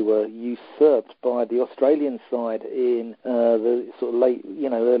 but they were usurped by the Australian side in the sort of late,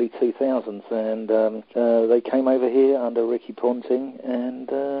 early 2000s, and they came over here under Ricky Ponting, and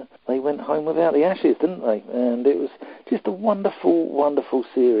they went home without the Ashes, didn't they? And it was just a wonderful, wonderful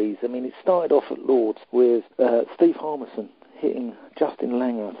series. I mean, it started off at Lord's with Steve Harmison hitting Justin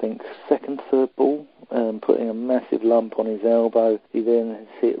Langer, I think, second, third ball, putting a massive lump on his elbow. He then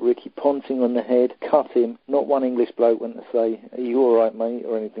hit Ricky Ponting on the head, cut him. Not one English bloke went to say, "Are you all right, mate?"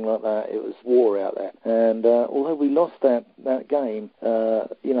 or anything like that. It was war out there. And although we lost that game,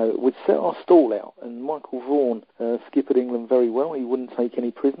 we'd set our stall out, and Michael Vaughan skippered England very well. He wouldn't take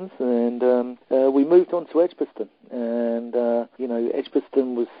any prisoners, and we moved on to Edgbaston. And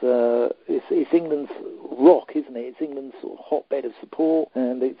Edgbaston was it's England's rock, isn't it? It's England's sort of hotbed of support,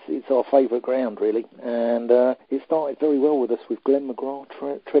 and it's our favourite ground, really. And it started very well with us, with Glenn McGrath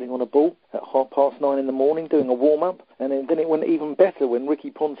treading on a ball at 9:30 in the morning, doing a warm-up. And then it went even better when Ricky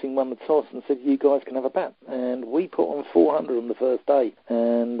Ponting won the toss and said, "You guys can have a bat." And we put on 400 on the first day,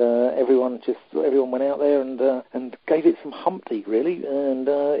 and everyone went out there and gave it some Humpty, really. And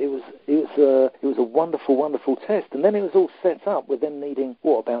it was a wonderful, wonderful test. And then it was all set up with them needing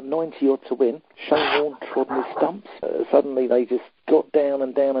about 90 odd to win. Shane Warne trod on his stumps. Suddenly they just got down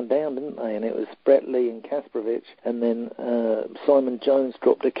and down and down, didn't they? And it was Brett Lee and Kasparovich, and then Simon Jones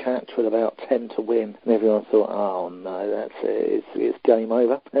dropped a catch with about 10 to win, and everyone thought, "Oh no, that's it, it's game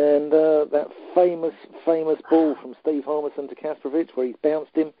over." And that famous ball from Steve Harmison to Kasparovich, where he's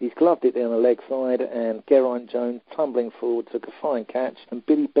bounced him, he's gloved it down the leg side, and Geraint Jones, tumbling forward, took a fine catch, and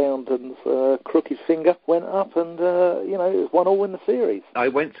Billy Bowden's crooked finger went up, and it was 1-1 in the series. I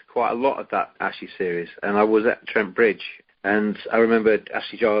went to quite a lot of that Ashes series, and I was at Trent Bridge. And I remember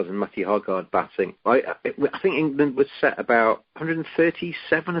Ashley Giles and Matthew Hoggard batting. I think England was set about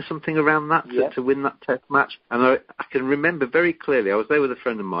 137 or something around that to win that Test match. And I can remember very clearly, I was there with a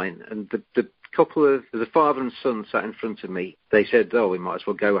friend of mine, and the father and son sat in front of me. They said, "Oh, we might as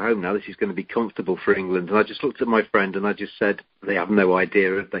well go home now. This is going to be comfortable for England." And I just looked at my friend and I just said, "They have no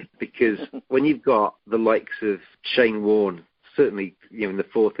idea, have they?" Because when you've got the likes of Shane Warne, certainly in the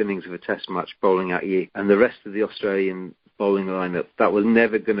fourth innings of a Test match bowling at you, and the rest of the Australian bowling lineup, that was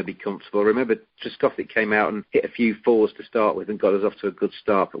never going to be comfortable. I remember Trescothick came out and hit a few fours to start with and got us off to a good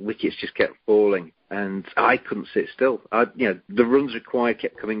start, but wickets just kept falling, and I couldn't sit still. The runs required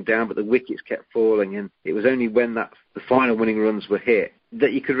kept coming down, but the wickets kept falling, and it was only when the final winning runs were hit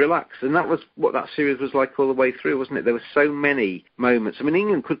that you could relax. And that was what that series was like all the way through, wasn't it? There were so many moments. I mean,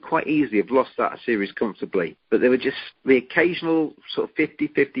 England could quite easily have lost that series comfortably, but there were just the occasional sort of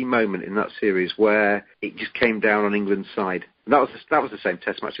 50-50 moment in that series where it just came down on England's side. And that was the same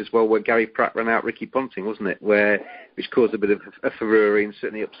Test match as well, where Gary Pratt ran out Ricky Ponting, wasn't it? Which caused a bit of a furore and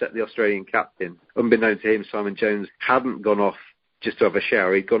certainly upset the Australian captain. Unbeknown to him, Simon Jones hadn't gone off just to have a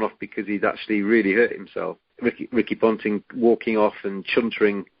shower. He'd gone off because he'd actually really hurt himself. Ricky Ponting walking off and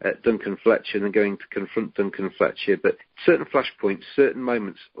chuntering at Duncan Fletcher and then going to confront Duncan Fletcher. But certain flashpoints, certain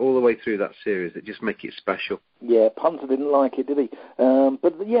moments all the way through that series that just make it special. Yeah, Punter didn't like it, did he?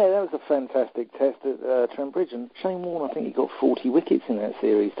 But yeah, that was a fantastic Test at Trent Bridge. And Shane Warne, I think he got 40 wickets in that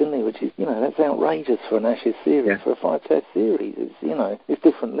series, didn't he? Which is, that's outrageous for an Ashes series, for a 5-Test series. It's, it's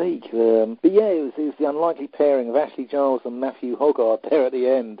different league. But yeah, it was the unlikely pairing of Ashley Giles and Matthew Hoggard there at the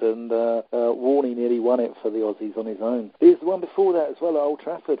end, and Warney nearly won it for the Aussies on his own. There's the one before that as well at Old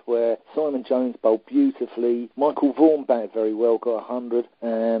Trafford, where Simon Jones bowled beautifully, Michael Vaughan batted very well, got 100,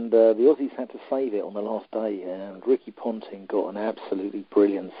 and the Aussies had to save it on the last day, and Ricky Ponting got an absolutely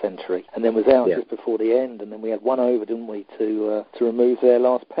brilliant century, and then was out just before the end, and then we had one over, didn't we, to remove their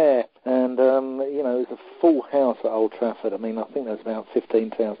last pair. And, it was a full house at Old Trafford. I mean, I think there was about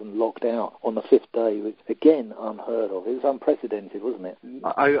 15,000 locked out on the fifth day, which, again, unheard of. It was unprecedented, wasn't it?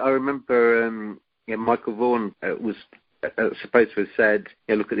 I remember Michael Vaughan was supposed to have said,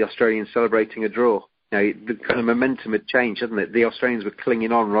 look at the Australians celebrating a draw. The kind of momentum had changed, hadn't it? The Australians were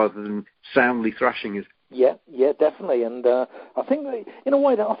clinging on rather than soundly thrashing us. Yeah, definitely. And I think that, in a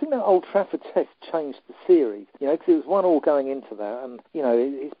way, I think that Old Trafford Test changed the series, because it was 1-1 going into that, and,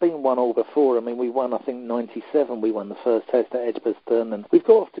 it's been 1-1 before. I mean, we won, I think, 97, we won the first Test at Edgbaston, and we've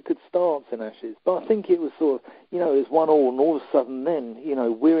got off to good starts in Ashes, but I think it was sort of, it was 1-1, and all of a sudden then,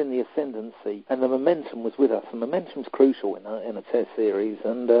 we're in the ascendancy, and the momentum was with us, and momentum's crucial in a Test series,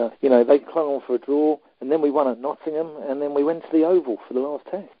 and, they clung on for a draw, and then we won at Nottingham, and then we went to the Oval for the last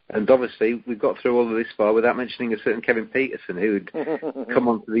Test. And obviously, we've got through all of this far without mentioning a certain Kevin Peterson, who'd come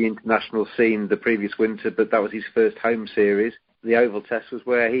onto the international scene the previous winter, but that was his first home series. The Oval Test was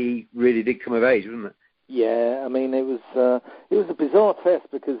where he really did come of age, wasn't it? Yeah, I mean, it was a bizarre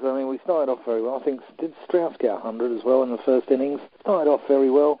Test because, we started off very well. I think, did Strauss get 100 as well in the first innings? Started off very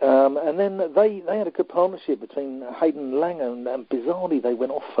well. And then they had a good partnership between Hayden and Langer, and bizarrely they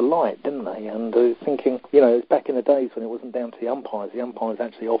went off for light, didn't they? And thinking, it was back in the days when it wasn't down to the umpires. The umpires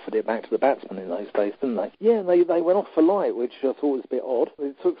actually offered it back to the batsmen in those days, didn't they? Yeah, they went off for light, which I thought was a bit odd.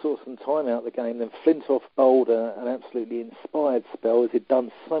 It took sort of some time out of the game. Then Flintoff bowled an absolutely inspired spell, as he'd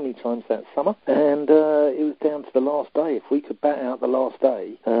done so many times that summer. And it was down to the last day. If we could bat out the last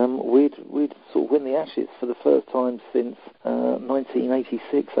day, we'd sort of win the Ashes for the first time since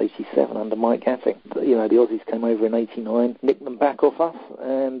 1986-87 under Mike Gatting. The Aussies came over in 89, nicked them back off us,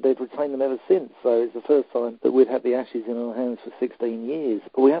 and they'd retained them ever since. So it's the first time that we'd had the Ashes in our hands for 16 years.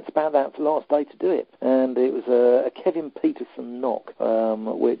 But we had to bat out the last day to do it, and it was a Kevin Peterson knock,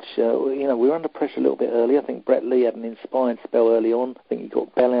 which we were under pressure a little bit early. I think Brett Lee had an inspired spell early on. I think he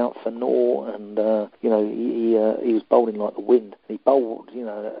got Bell out for Nor, and he was bowling like the wind. He bowled,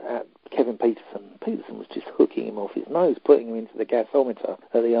 at Kevin Peterson. Peterson was just hooking him off his nose, putting him into the gasometer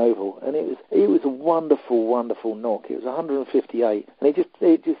at the Oval, and it was a wonderful, wonderful knock. It was 158, and it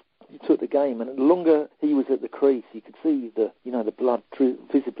just took the game, and the longer he was at the crease, you could see the blood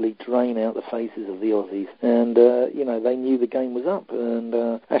visibly drain out the faces of the Aussies, and they knew the game was up. And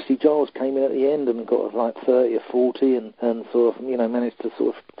Ashley Giles came in at the end and got like 30 or 40, and sort of managed to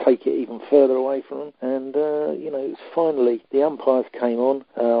sort of take it even further away from them. And it was finally the umpires came on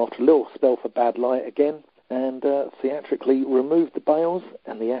after a little spell for bad light again, and theatrically removed the bails,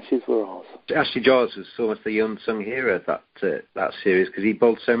 and the Ashes were ours. Ashley Giles was almost the unsung hero of that series, because he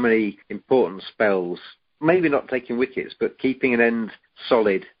bowled so many important spells maybe not taking wickets, but keeping an end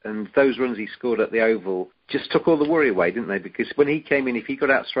solid. And those runs he scored at the Oval just took all the worry away, didn't they? Because when he came in, if he got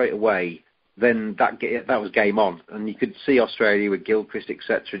out straight away, then that was game on. And you could see Australia with Gilchrist,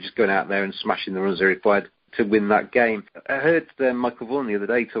 etc., just going out there and smashing the runs they required to win that game. I heard Michael Vaughan the other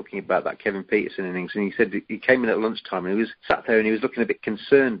day talking about that Kevin Pietersen innings, and he said he came in at lunchtime and he was sat there and he was looking a bit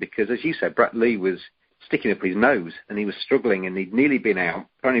concerned because, as you said, Brett Lee was sticking up his nose and he was struggling and he'd nearly been out.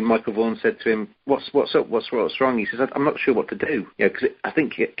 Apparently Michael Vaughan said to him, what's up, what's wrong? He says, I'm not sure what to do. Because I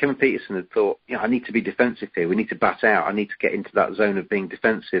think Kevin Pietersen had thought, I need to be defensive here, we need to bat out, I need to get into that zone of being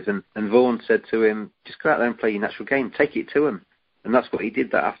defensive. And Vaughan said to him, just go out there and play your natural game, take it to him. And that's what he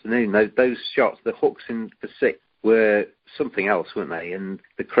did that afternoon. Those shots, the hooks in for six, were something else, weren't they? And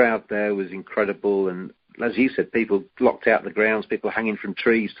the crowd there was incredible. And as you said, people locked out the grounds, people hanging from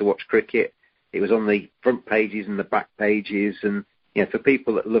trees to watch cricket. It was on the front pages and the back pages. And for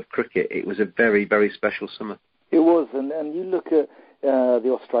people that love cricket, it was a very, very special summer. It was. And you look at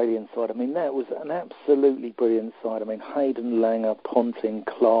the Australian side, I mean, that was an absolutely brilliant side. I mean, Hayden, Langer, Ponting,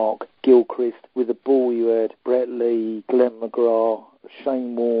 Clark, Gilchrist. With the ball you had Brett Lee, Glenn McGrath,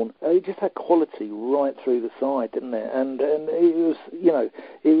 Shane Warne. It just had quality right through the side, didn't it? And it was,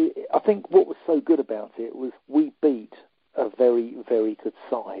 I think what was so good about it was we beat a very, very good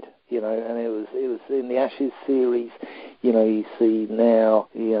side, and it was in the Ashes series, you see now,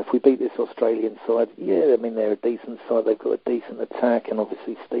 if we beat this Australian side, I mean, they're a decent side, they've got a decent attack, and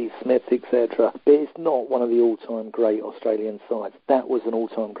obviously Steve Smith, etc., but it's not one of the all-time great Australian sides. That was an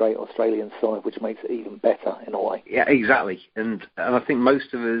all-time great Australian side, which makes it even better in a way. Yeah, exactly, and I think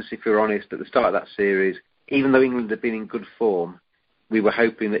most of us, if we're honest, at the start of that series, even though England had been in good form, we were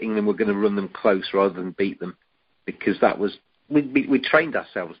hoping that England were going to run them close rather than beat them. Because that was, we trained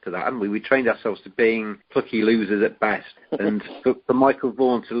ourselves to that, hadn't we? We trained ourselves to being plucky losers at best. And for Michael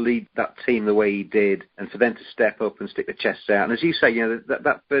Vaughan to lead that team the way he did, and for them to step up and stick their chests out. And as you say,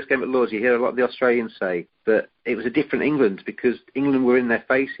 that first game at Lord's, you hear a lot of the Australians say that it was a different England because England were in their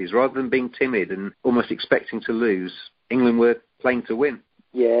faces. Rather than being timid and almost expecting to lose, England were playing to win.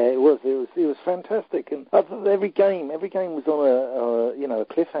 Yeah, it was fantastic, and every game was on a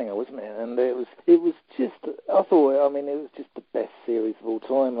cliffhanger, wasn't it? And it was just, I thought, I mean, it was just the best series of all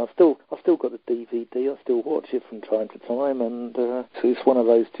time. I've still got the DVD. I still watch it from time to time, and so it's one of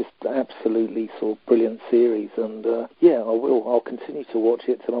those just absolutely sort of brilliant series. And I'll continue to watch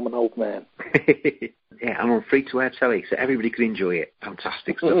it till I'm an old man. Yeah, I'm on free-to-air telly, so everybody can enjoy it.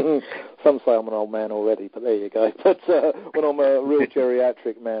 Fantastic stuff. Some say I'm an old man already, but there you go. But when I'm a real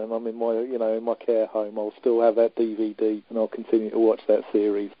geriatric man and I'm in my, in my care home, I'll still have that DVD and I'll continue to watch that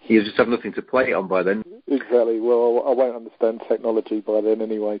series. You just have nothing to play it on by then. Exactly. Well, I won't understand technology by then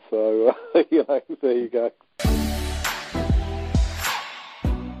anyway, so there you go.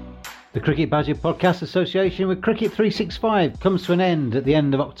 The Cricket Badger Podcast Association with Cricket 365 comes to an end at the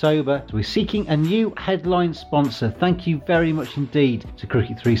end of October. So we're seeking a new headline sponsor. Thank you very much indeed to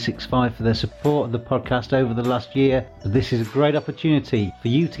Cricket 365 for their support of the podcast over the last year. This is a great opportunity for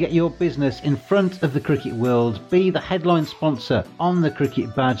you to get your business in front of the cricket world. Be the headline sponsor on the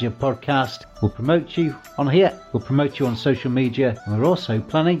Cricket Badger Podcast. We'll promote you on here, we'll promote you on social media, and we're also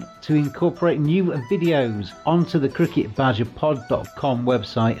planning to incorporate new videos onto the cricketbadgerpod.com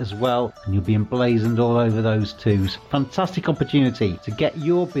website as well, and you'll be emblazoned all over those too. So fantastic opportunity to get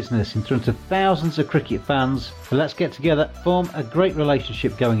your business in front of thousands of cricket fans. So let's get together, form a great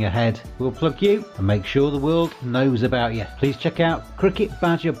relationship going ahead. We'll plug you and make sure the world knows about you. Please check out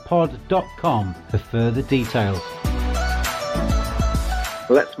cricketbadgerpod.com for further details.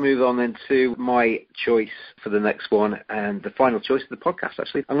 Let's move on then to my choice for the next one, and the final choice of the podcast,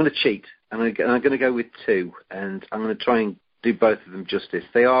 actually. I'm going to cheat. I'm going to go with two, and I'm going to try and do both of them justice.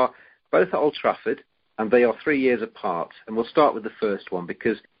 They are both at Old Trafford, and they are 3 years apart. And we'll start with the first one,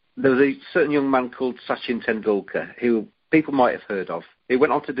 because there was a certain young man called Sachin Tendulkar, who people might have heard of. He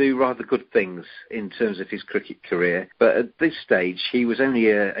went on to do rather good things in terms of his cricket career, but at this stage, he was only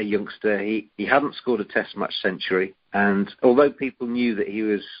a youngster. He hadn't scored a Test match century, and although people knew that he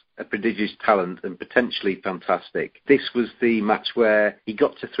was a prodigious talent and potentially fantastic, this was the match where he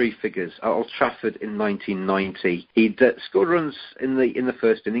got to three figures at Old Trafford in 1990. He'd scored runs in the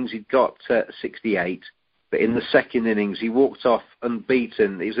first innings. He'd got 68, but in the second innings, he walked off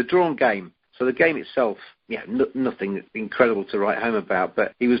unbeaten. It was a drawn game. So the game itself, nothing incredible to write home about,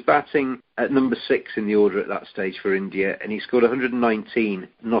 but he was batting at number 6 in the order at that stage for India, and he scored 119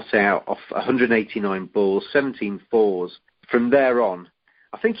 not out off 189 balls, 17 fours. From there on,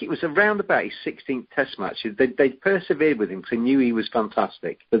 I think it was around about his 16th Test match. They persevered with him because they knew he was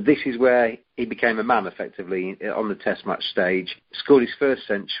fantastic. But this is where he became a man, effectively, on the Test match stage. Scored his first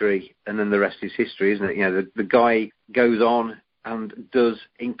century, and then the rest is history, isn't it? You know, the guy goes on and does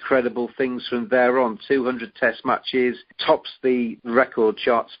incredible things from there on. 200 Test matches, tops the record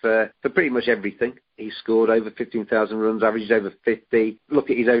charts for pretty much everything. He scored over 15,000 runs, averages over 50. Look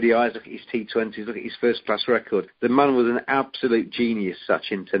at his ODIs, look at his T20s, look at his first-class record. The man was an absolute genius,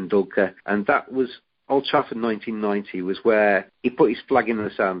 Sachin Tendulkar, and that was Old Trafford 1990 was where he put his flag in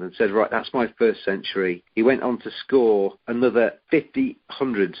the sand and said, right, that's my first century. He went on to score another 50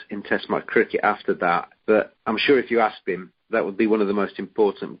 hundreds in Test match cricket after that, but I'm sure if you asked him, that would be one of the most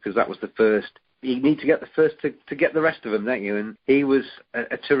important because that was the first. You need to get the first to get the rest of them, don't you? And he was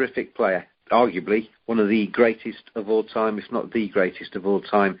a terrific player. Arguably one of the greatest of all time, if not the greatest of all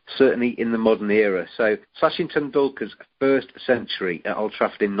time, certainly in the modern era. So Sachin Tendulkar's first century at Old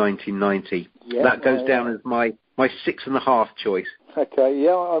Trafford in 1990, that goes down as my 6.5 choice. Okay,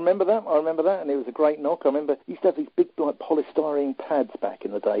 yeah, I remember that, and it was a great knock. I remember he used to have these big, like, polystyrene pads back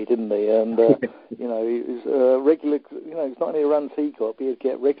in the day, didn't he? And, you know, it was regular, you know, it's not only runs he got, but he'd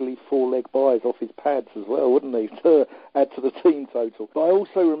get regularly 4-leg buys off his pads as well, wouldn't he, to add to the team total. But I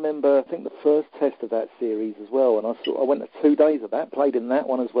also remember, I think, the first test of that series as well, and I went to 2 days of that, played in that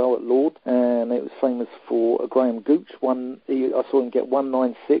one as well at Lord's, and it was famous for Graham Gooch. I saw him get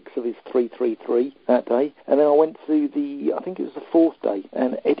 196 of his 333 that day, and then I went to I think it was the fourth day,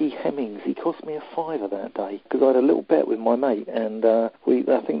 and Eddie Hemmings, he cost me a £5 that day because I had a little bet with my mate, and I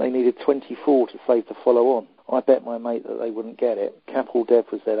think they needed 24 to save to follow on. I bet my mate that they wouldn't get it. Kapil Dev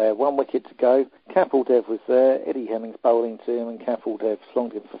was there. They had 1 wicket to go. Kapil Dev was there. Eddie Hemmings bowling to him, and Kapil Dev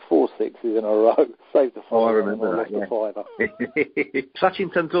slonged him for 4 sixes in a row. Saved the follow-on. I remember that, yeah.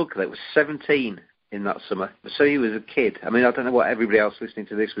 Sachin Tendulkar, that was 17 in that summer. So he was a kid. I mean, I don't know what everybody else listening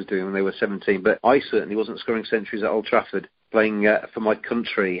to this was doing when they were 17, but I certainly wasn't scoring centuries at Old Trafford playing for my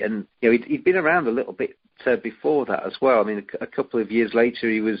country. And, you know, he'd been around a little bit before that as well. I mean, a couple of years later,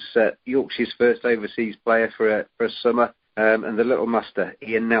 he was Yorkshire's first overseas player for a summer. And the little master,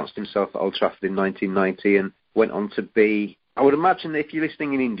 he announced himself at Old Trafford in 1990 and went on to be, I would imagine that if you're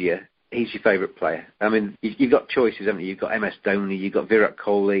listening in India, he's your favourite player. I mean, you've got choices, haven't you? You've got MS Dhoni, you've got Virat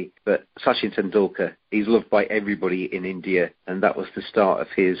Kohli, but Sachin Tendulkar, he's loved by everybody in India, and that was the start of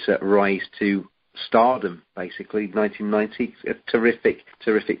his rise to stardom, basically, 1990. A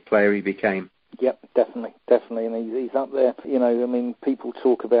terrific player he became. Yep, definitely, and he's up there. You know, I mean, people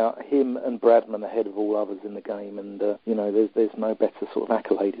talk about him and Bradman ahead of all others in the game, and, you know, there's no better sort of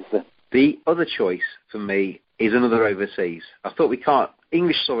accolade, is there? The other choice for me is another overseas. I thought we can't.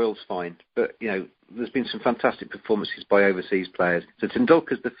 English soil's fine, but, you know, there's been some fantastic performances by overseas players. So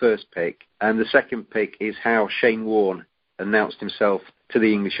Tendulkar's the first pick, and the second pick is how Shane Warne announced himself to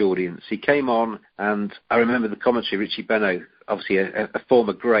the English audience. He came on, and I remember the commentary, Richie Benaud, obviously a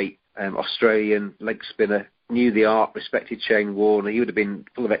former great Australian leg spinner, knew the art, respected Shane Warne. He would have been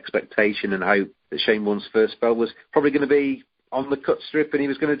full of expectation and hope that Shane Warne's first spell was probably going to be on the cut strip and he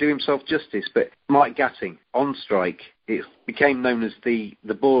was going to do himself justice. But Mike Gatting, on strike, it became known as the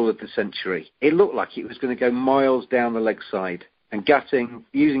ball of the century. It looked like it was going to go miles down the leg side. And Gatting,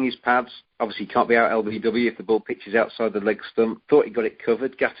 using his pads, obviously can't be out LBW if the ball pitches outside the leg stump, thought he got it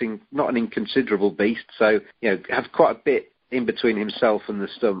covered. Gatting, not an inconsiderable beast, so, you know, have quite a bit in between himself and the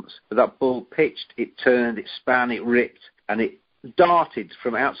stumps. But that ball pitched, it turned, it span, it ripped, and it darted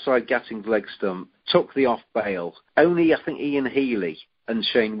from outside Gatting's leg stump, took the off bail. Only, I think, Ian Healy and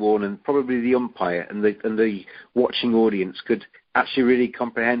Shane Warne and probably the umpire and the watching audience could actually really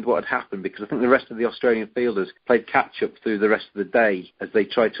comprehend what had happened, because I think the rest of the Australian fielders played catch-up through the rest of the day as they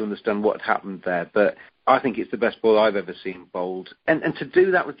tried to understand what had happened there. But I think it's the best ball I've ever seen bowled. And to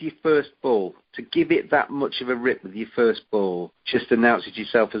do that with your first ball, to give it that much of a rip with your first ball, just announces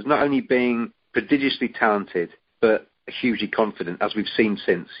yourself as not only being prodigiously talented, but hugely confident, as we've seen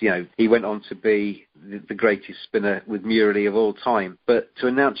since. You know, he went on to be the greatest spinner with Murali of all time. But to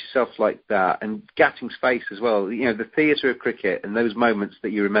announce yourself like that, and Gatting's face as well, you know, the theatre of cricket and those moments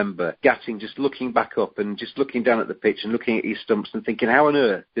that you remember, Gatting just looking back up and just looking down at the pitch and looking at his stumps and thinking, how on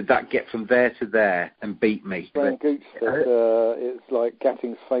earth did that get from there to there and beat me? Graham Gooch said it's like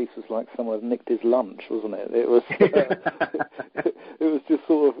Gatting's face was like someone had nicked his lunch, wasn't it? It was it was just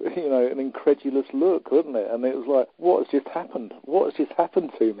sort of, you know, an incredulous look, wasn't it? And it was like, what has just happened? What has just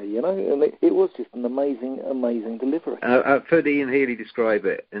happened to me, you know? And it was just an amazing delivery. I've heard Ian Healy describe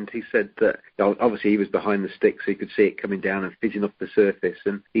it, and he said that obviously he was behind the stick, so he could see it coming down and fizzing off the surface.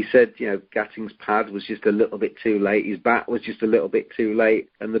 And he said, Gatting's pad was just a little bit too late, his bat was just a little bit too late,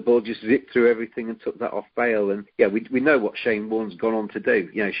 and the ball just zipped through everything and took that off bail. And we know what Shane Warne's gone on to do.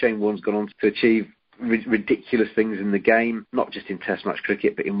 Shane Warne's gone on to achieve ridiculous things in the game, not just in Test match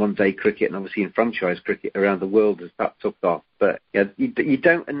cricket, but in one-day cricket and obviously in franchise cricket around the world as that took off. But you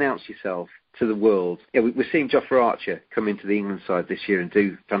don't announce yourself to the world. We're seeing Jofra Archer come into the England side this year and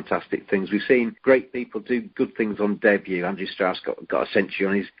do fantastic things. We've seen great people do good things on debut. Andrew Strauss got a century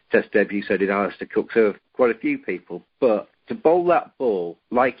on his Test debut, so did Alistair Cook, so quite a few people. But to bowl that ball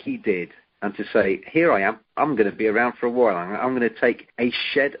like he did, and to say, here I am, I'm going to be around for a while, I'm going to take a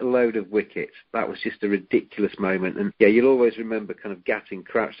shed load of wickets. That was just a ridiculous moment. And you'll always remember kind of Gatting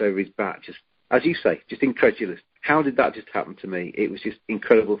crouched over his bat, just, as you say, just incredulous. How did that just happen to me? It was just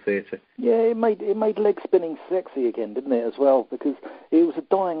incredible theatre. Yeah, it made leg spinning sexy again, didn't it, as well? Because it was a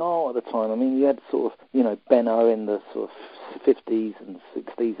dying art at the time. I mean, you had sort of, Benno in the sort of 50s and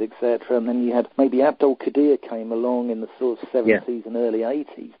 60s, etc. And then you had maybe Abdul Qadir came along in the sort of 70s and early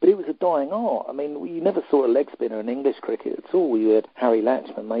 80s. But it was a dying art. I mean, you never saw a leg spinner in English cricket at all. You had Harry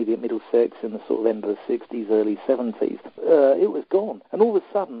Latchman maybe at Middlesex in the sort of end of the 60s, early 70s. It was gone. And all of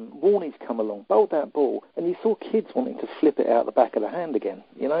a sudden, Warnie's come along, bowled that ball, and you saw kids wanting to flip it out the back of the hand again,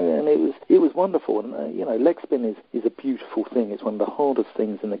 and it was wonderful. And, leg spin is a beautiful thing. It's one of the hardest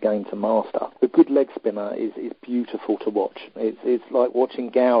things in the game to master. A good leg spinner is beautiful to watch. It's like watching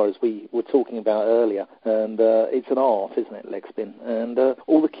Gower, as we were talking about earlier, and it's an art, isn't it, leg spin? And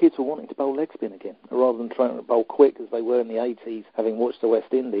all the kids were wanting to bowl leg spin again, rather than trying to bowl quick as they were in the 80s, having watched the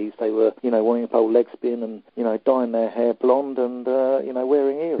West Indies. They were, wanting to bowl leg spin and, dyeing their hair blonde and,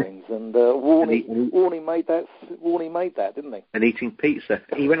 wearing earrings. And Warnie made that, didn't he? And eating pizza.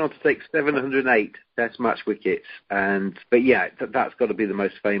 He went on to take 708 Test match wickets, but that's got to be the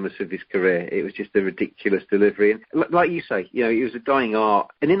most famous of his career. It was just a ridiculous delivery. And like you say, it was a dying art.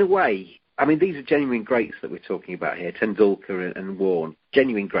 And in a way, I mean, these are genuine greats that we're talking about here, Tendulkar and Warne.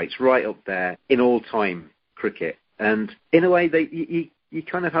 Genuine greats, right up there in all-time cricket. And in a way, you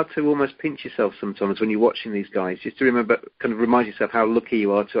kind of had to almost pinch yourself sometimes when you're watching these guys, just to remind yourself how lucky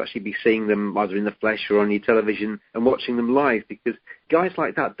you are to actually be seeing them either in the flesh or on your television and watching them live, because guys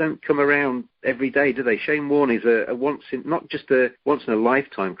like that don't come around every day, do they? Shane Warne is not just a once in a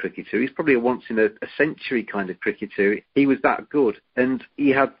lifetime cricketer, he's probably a once in a century kind of cricketer. He was that good. And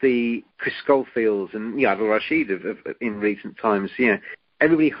he had the Chris Schofields and Adil Rashid in recent times,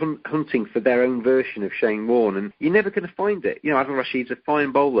 everybody hunting for their own version of Shane Warne, and you're never going to find it. Adil Rashid's a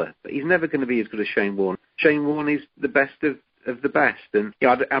fine bowler, but he's never going to be as good as Shane Warne. Shane Warne is the best of the best. And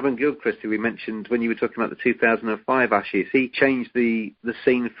Adam Gilchrist, who we mentioned when you were talking about the 2005 Ashes, he changed the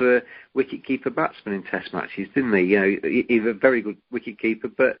scene for wicket-keeper batsmen in Test matches, didn't he? He's a very good wicket-keeper,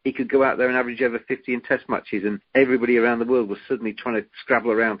 but he could go out there and average over 50 in Test matches, and everybody around the world was suddenly trying to scrabble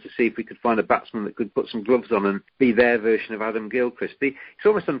around to see if we could find a batsman that could put some gloves on and be their version of Adam Gilchrist. It's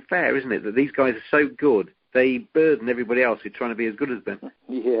almost unfair, isn't it, that these guys are so good, they burden everybody else who's trying to be as good as them.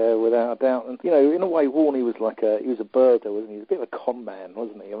 Yeah, without a doubt. And, in a way, Warnie was he was a bird, though, wasn't he? He was a bit of a con man,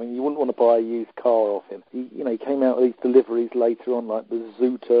 wasn't he? I mean, you wouldn't want to buy a used car off him. He came out with these deliveries later on, like the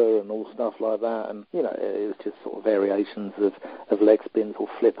Zoota and all stuff like that. And, it was just sort of variations of leg spins or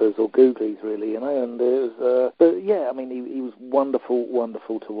flippers or googlies, really, And it was, he was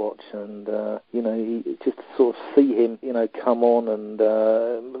wonderful to watch. And, just to sort of see him, come on and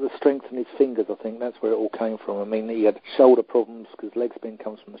the strength in his fingers, I think that's where it all came from. I mean, he had shoulder problems because leg spin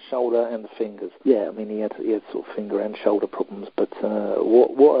comes from the shoulder and the fingers. Yeah, I mean, he had sort of finger and shoulder problems, but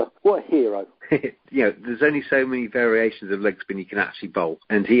what a hero. There's only so many variations of leg spin you can actually bowl,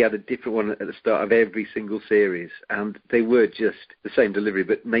 and he had a different one at the start of every single series, and they were just the same delivery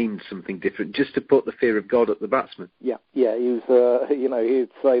but named something different just to put the fear of God at the batsman. Yeah, he was, he'd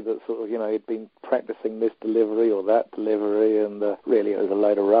say that sort of, he'd been practicing this delivery or that delivery, and really it was a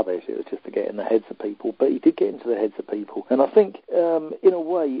load of rubbish. It was just to get in the heads of people, but he did get into the heads of people. And I think, in a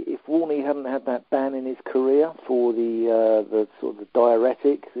way, if Warnie hadn't had that ban in his career for the sort of the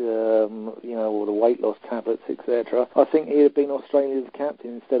diuretic, or the weight loss tablets, etc., I think he'd have been Australia's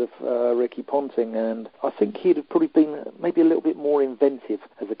captain instead of Ricky Ponting, and I think he'd have probably been maybe a little bit more inventive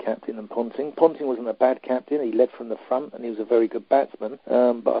as a captain than Ponting. Ponting wasn't a bad captain, he led from the front and he was a very good batsman,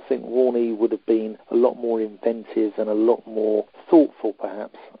 but I think Warnie would have been a lot more inventive and a lot more thoughtful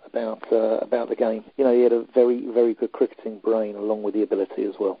perhaps about the game. You know, he had a very, very good cricketing brain along with the ability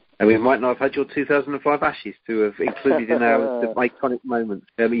as well. And we might not have had your 2005 Ashes to have included in our iconic moments.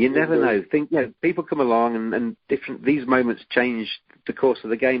 You never know. People come along and these moments change the course of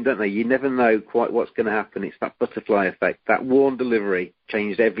the game, don't they? You never know quite what's going to happen. It's that butterfly effect. That Warne delivery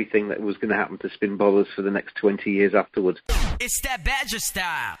changed everything that was going to happen to spin bowlers for the next 20 years afterwards. It's that Badger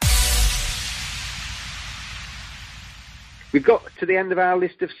style. We've got to the end of our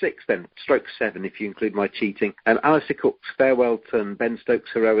list of 6 then, stroke 7 if you include my cheating. Alistair Cook's farewell turn, Ben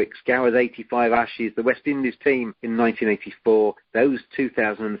Stokes' heroics, Gower's 85 Ashes, the West Indies team in 1984, those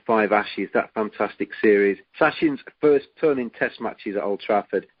 2005 Ashes, that fantastic series, Sachin's first turn in Test matches at Old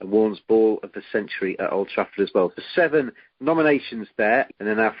Trafford, and Warne's ball of the century at Old Trafford as well. So 7 nominations there, and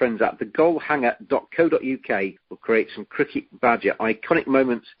then our friends at thegoalhanger.co.uk will create some Cricket Badger iconic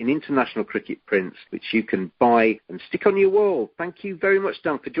moments in international cricket prints, which you can buy and stick on your wall. Thank you very much,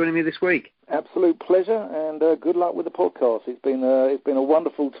 Dan, for joining me this week. Absolute pleasure, and good luck with the podcast. It's been a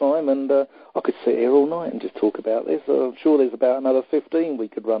wonderful time, and I could sit here all night and just talk about this. I'm sure there's about another 15 we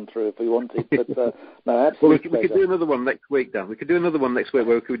could run through if we wanted, but no, absolutely. Well, we could do another one next week, Dan. We could do another one next week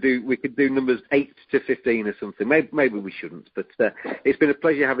where we could do numbers 8 to 15 or something. Maybe we shouldn't, but it's been a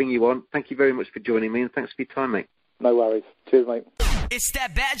pleasure having you on. Thank you very much for joining me, and thanks for your time, mate. No worries. Cheers, mate. It's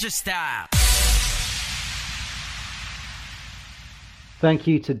that Badger style. Thank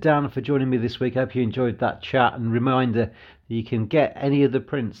you to Dan for joining me this week. I hope you enjoyed that chat, and reminder that you can get any of the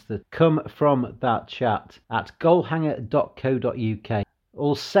prints that come from that chat at goalhanger.co.uk.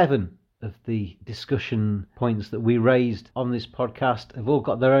 All 7 of the discussion points that we raised on this podcast have all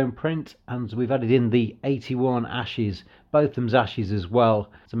got their own print, and we've added in the 81 Ashes, Botham's Ashes as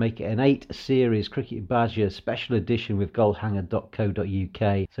well, to make it an 8-series Cricket Badger special edition with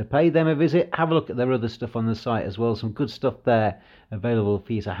goalhanger.co.uk. So pay them a visit, have a look at their other stuff on the site as well. Some good stuff there available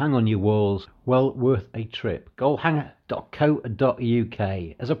for you to hang on your walls. Well worth a trip.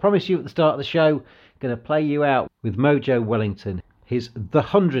 goalhanger.co.uk. As I promised you at the start of the show, I'm going to play you out with Mojo Wellington, his The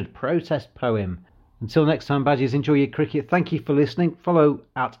 100 protest poem. Until next time, Badgers, enjoy your cricket. Thank you for listening. Follow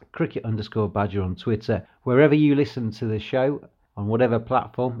at cricket_badger on Twitter. Wherever you listen to the show, on whatever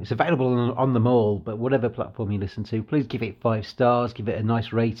platform, it's available on them all, but whatever platform you listen to, please give it 5 stars, give it a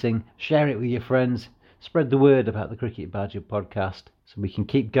nice rating, share it with your friends, spread the word about the Cricket Badger podcast so we can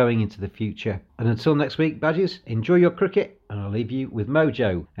keep going into the future. And until next week, Badgers, enjoy your cricket, and I'll leave you with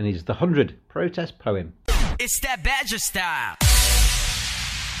Mojo and his The 100 protest poem. It's that Badger style.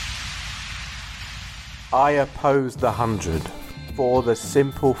 I oppose the 100 for the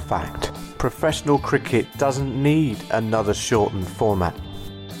simple fact professional cricket doesn't need another shortened format.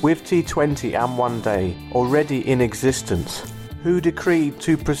 With T20 and One Day already in existence, who decreed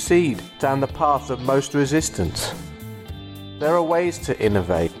to proceed down the path of most resistance? There are ways to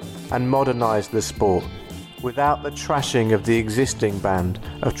innovate and modernise the sport without the trashing of the existing band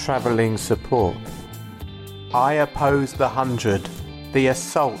of travelling support. I oppose the 100, the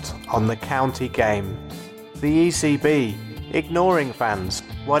assault on the county game. The ECB, ignoring fans,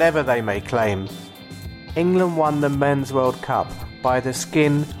 whatever they may claim. England won the Men's World Cup by the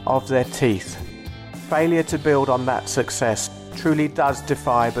skin of their teeth. Failure to build on that success truly does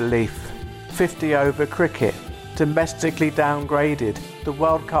defy belief. 50-over cricket, domestically downgraded, the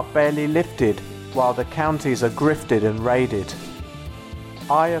World Cup barely lifted, while the counties are grifted and raided.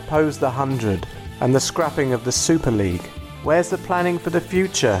 I oppose the 100 and the scrapping of the Super League. Where's the planning for the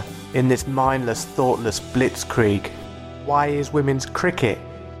future in this mindless, thoughtless blitzkrieg? Why is women's cricket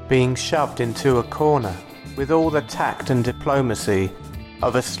being shoved into a corner with all the tact and diplomacy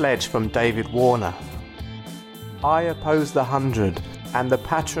of a sledge from David Warner? I oppose the 100 and the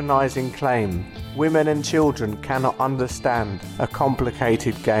patronising claim women and children cannot understand a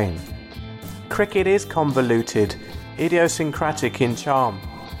complicated game. Cricket is convoluted, idiosyncratic in charm.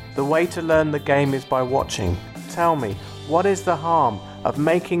 The way to learn the game is by watching. Tell me, what is the harm of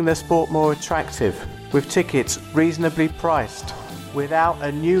making the sport more attractive with tickets reasonably priced, without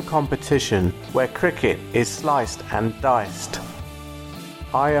a new competition where cricket is sliced and diced?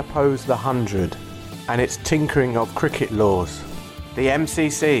 I oppose the 100 and its tinkering of cricket laws. The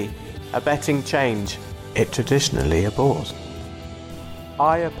MCC, abetting change it traditionally abhors.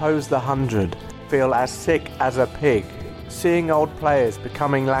 I oppose the 100, feel as sick as a pig, seeing old players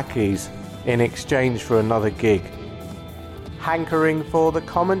becoming lackeys in exchange for another gig. Hankering for the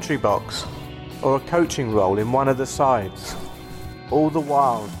commentary box or a coaching role in one of the sides, all the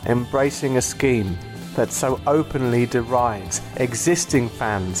while embracing a scheme that so openly derides existing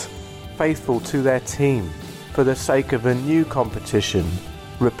fans faithful to their team for the sake of a new competition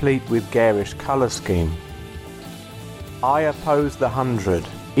replete with garish colour scheme. I oppose the 100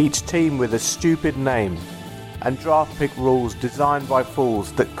 each team with a stupid name, and draft pick rules designed by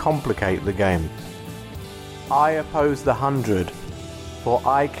fools that complicate the game. I oppose the 100, for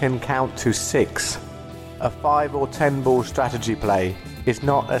I can count to 6. A 5 or 10 ball strategy play is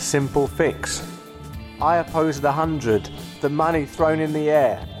not a simple fix. I oppose the 100, the money thrown in the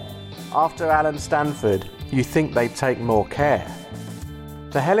air. After Alan Stanford, you think they'd take more care.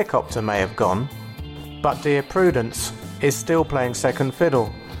 The helicopter may have gone, but Dear Prudence is still playing second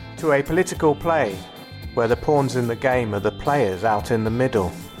fiddle to a political play where the pawns in the game are the players out in the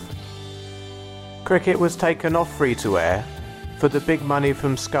middle. Cricket was taken off free-to-air for the big money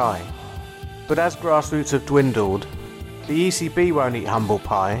from Sky, but as grassroots have dwindled, the ECB won't eat humble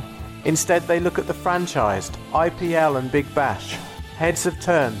pie. Instead they look at the franchised IPL and Big Bash. Heads have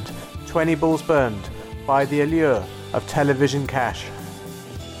turned, 20 balls burned by the allure of television cash.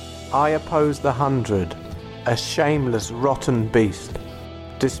 I oppose the 100, a shameless rotten beast,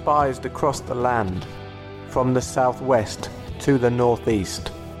 despised across the land, from the southwest to the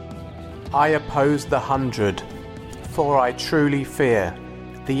northeast. I oppose the 100, for I truly fear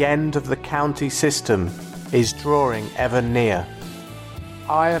the end of the county system is drawing ever near.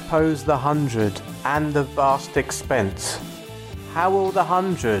 I oppose the 100 and the vast expense. How will the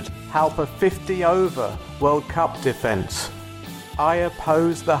 100 help a 50 over World Cup defence? I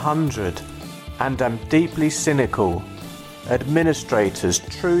oppose the 100 and am deeply cynical. Administrators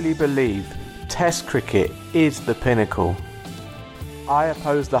truly believe Test cricket is the pinnacle. I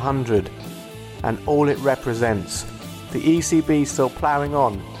oppose the 100 and all it represents. The ECB still ploughing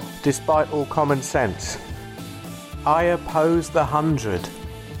on despite all common sense. I oppose the 100,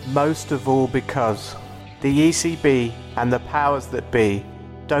 most of all because the ECB and the powers that be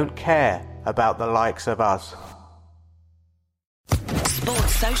don't care about the likes of us.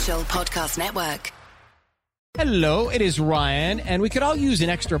 Sports Social Podcast Network. Hello, it is Ryan, and we could all use an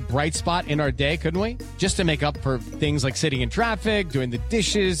extra bright spot in our day, couldn't we? Just to make up for things like sitting in traffic, doing the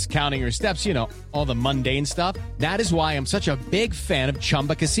dishes, counting your steps, you know, all the mundane stuff. That is why I'm such a big fan of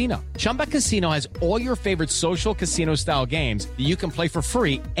Chumba Casino. Chumba Casino has all your favorite social casino-style games that you can play for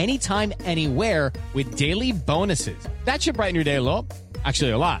free anytime, anywhere with daily bonuses. That should brighten your day a little.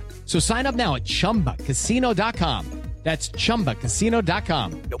 Actually, a lot. So sign up now at ChumbaCasino.com. That's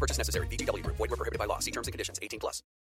ChumbaCasino.com. No purchase necessary. VGW Group. Void where prohibited by law. See terms and conditions. 18+.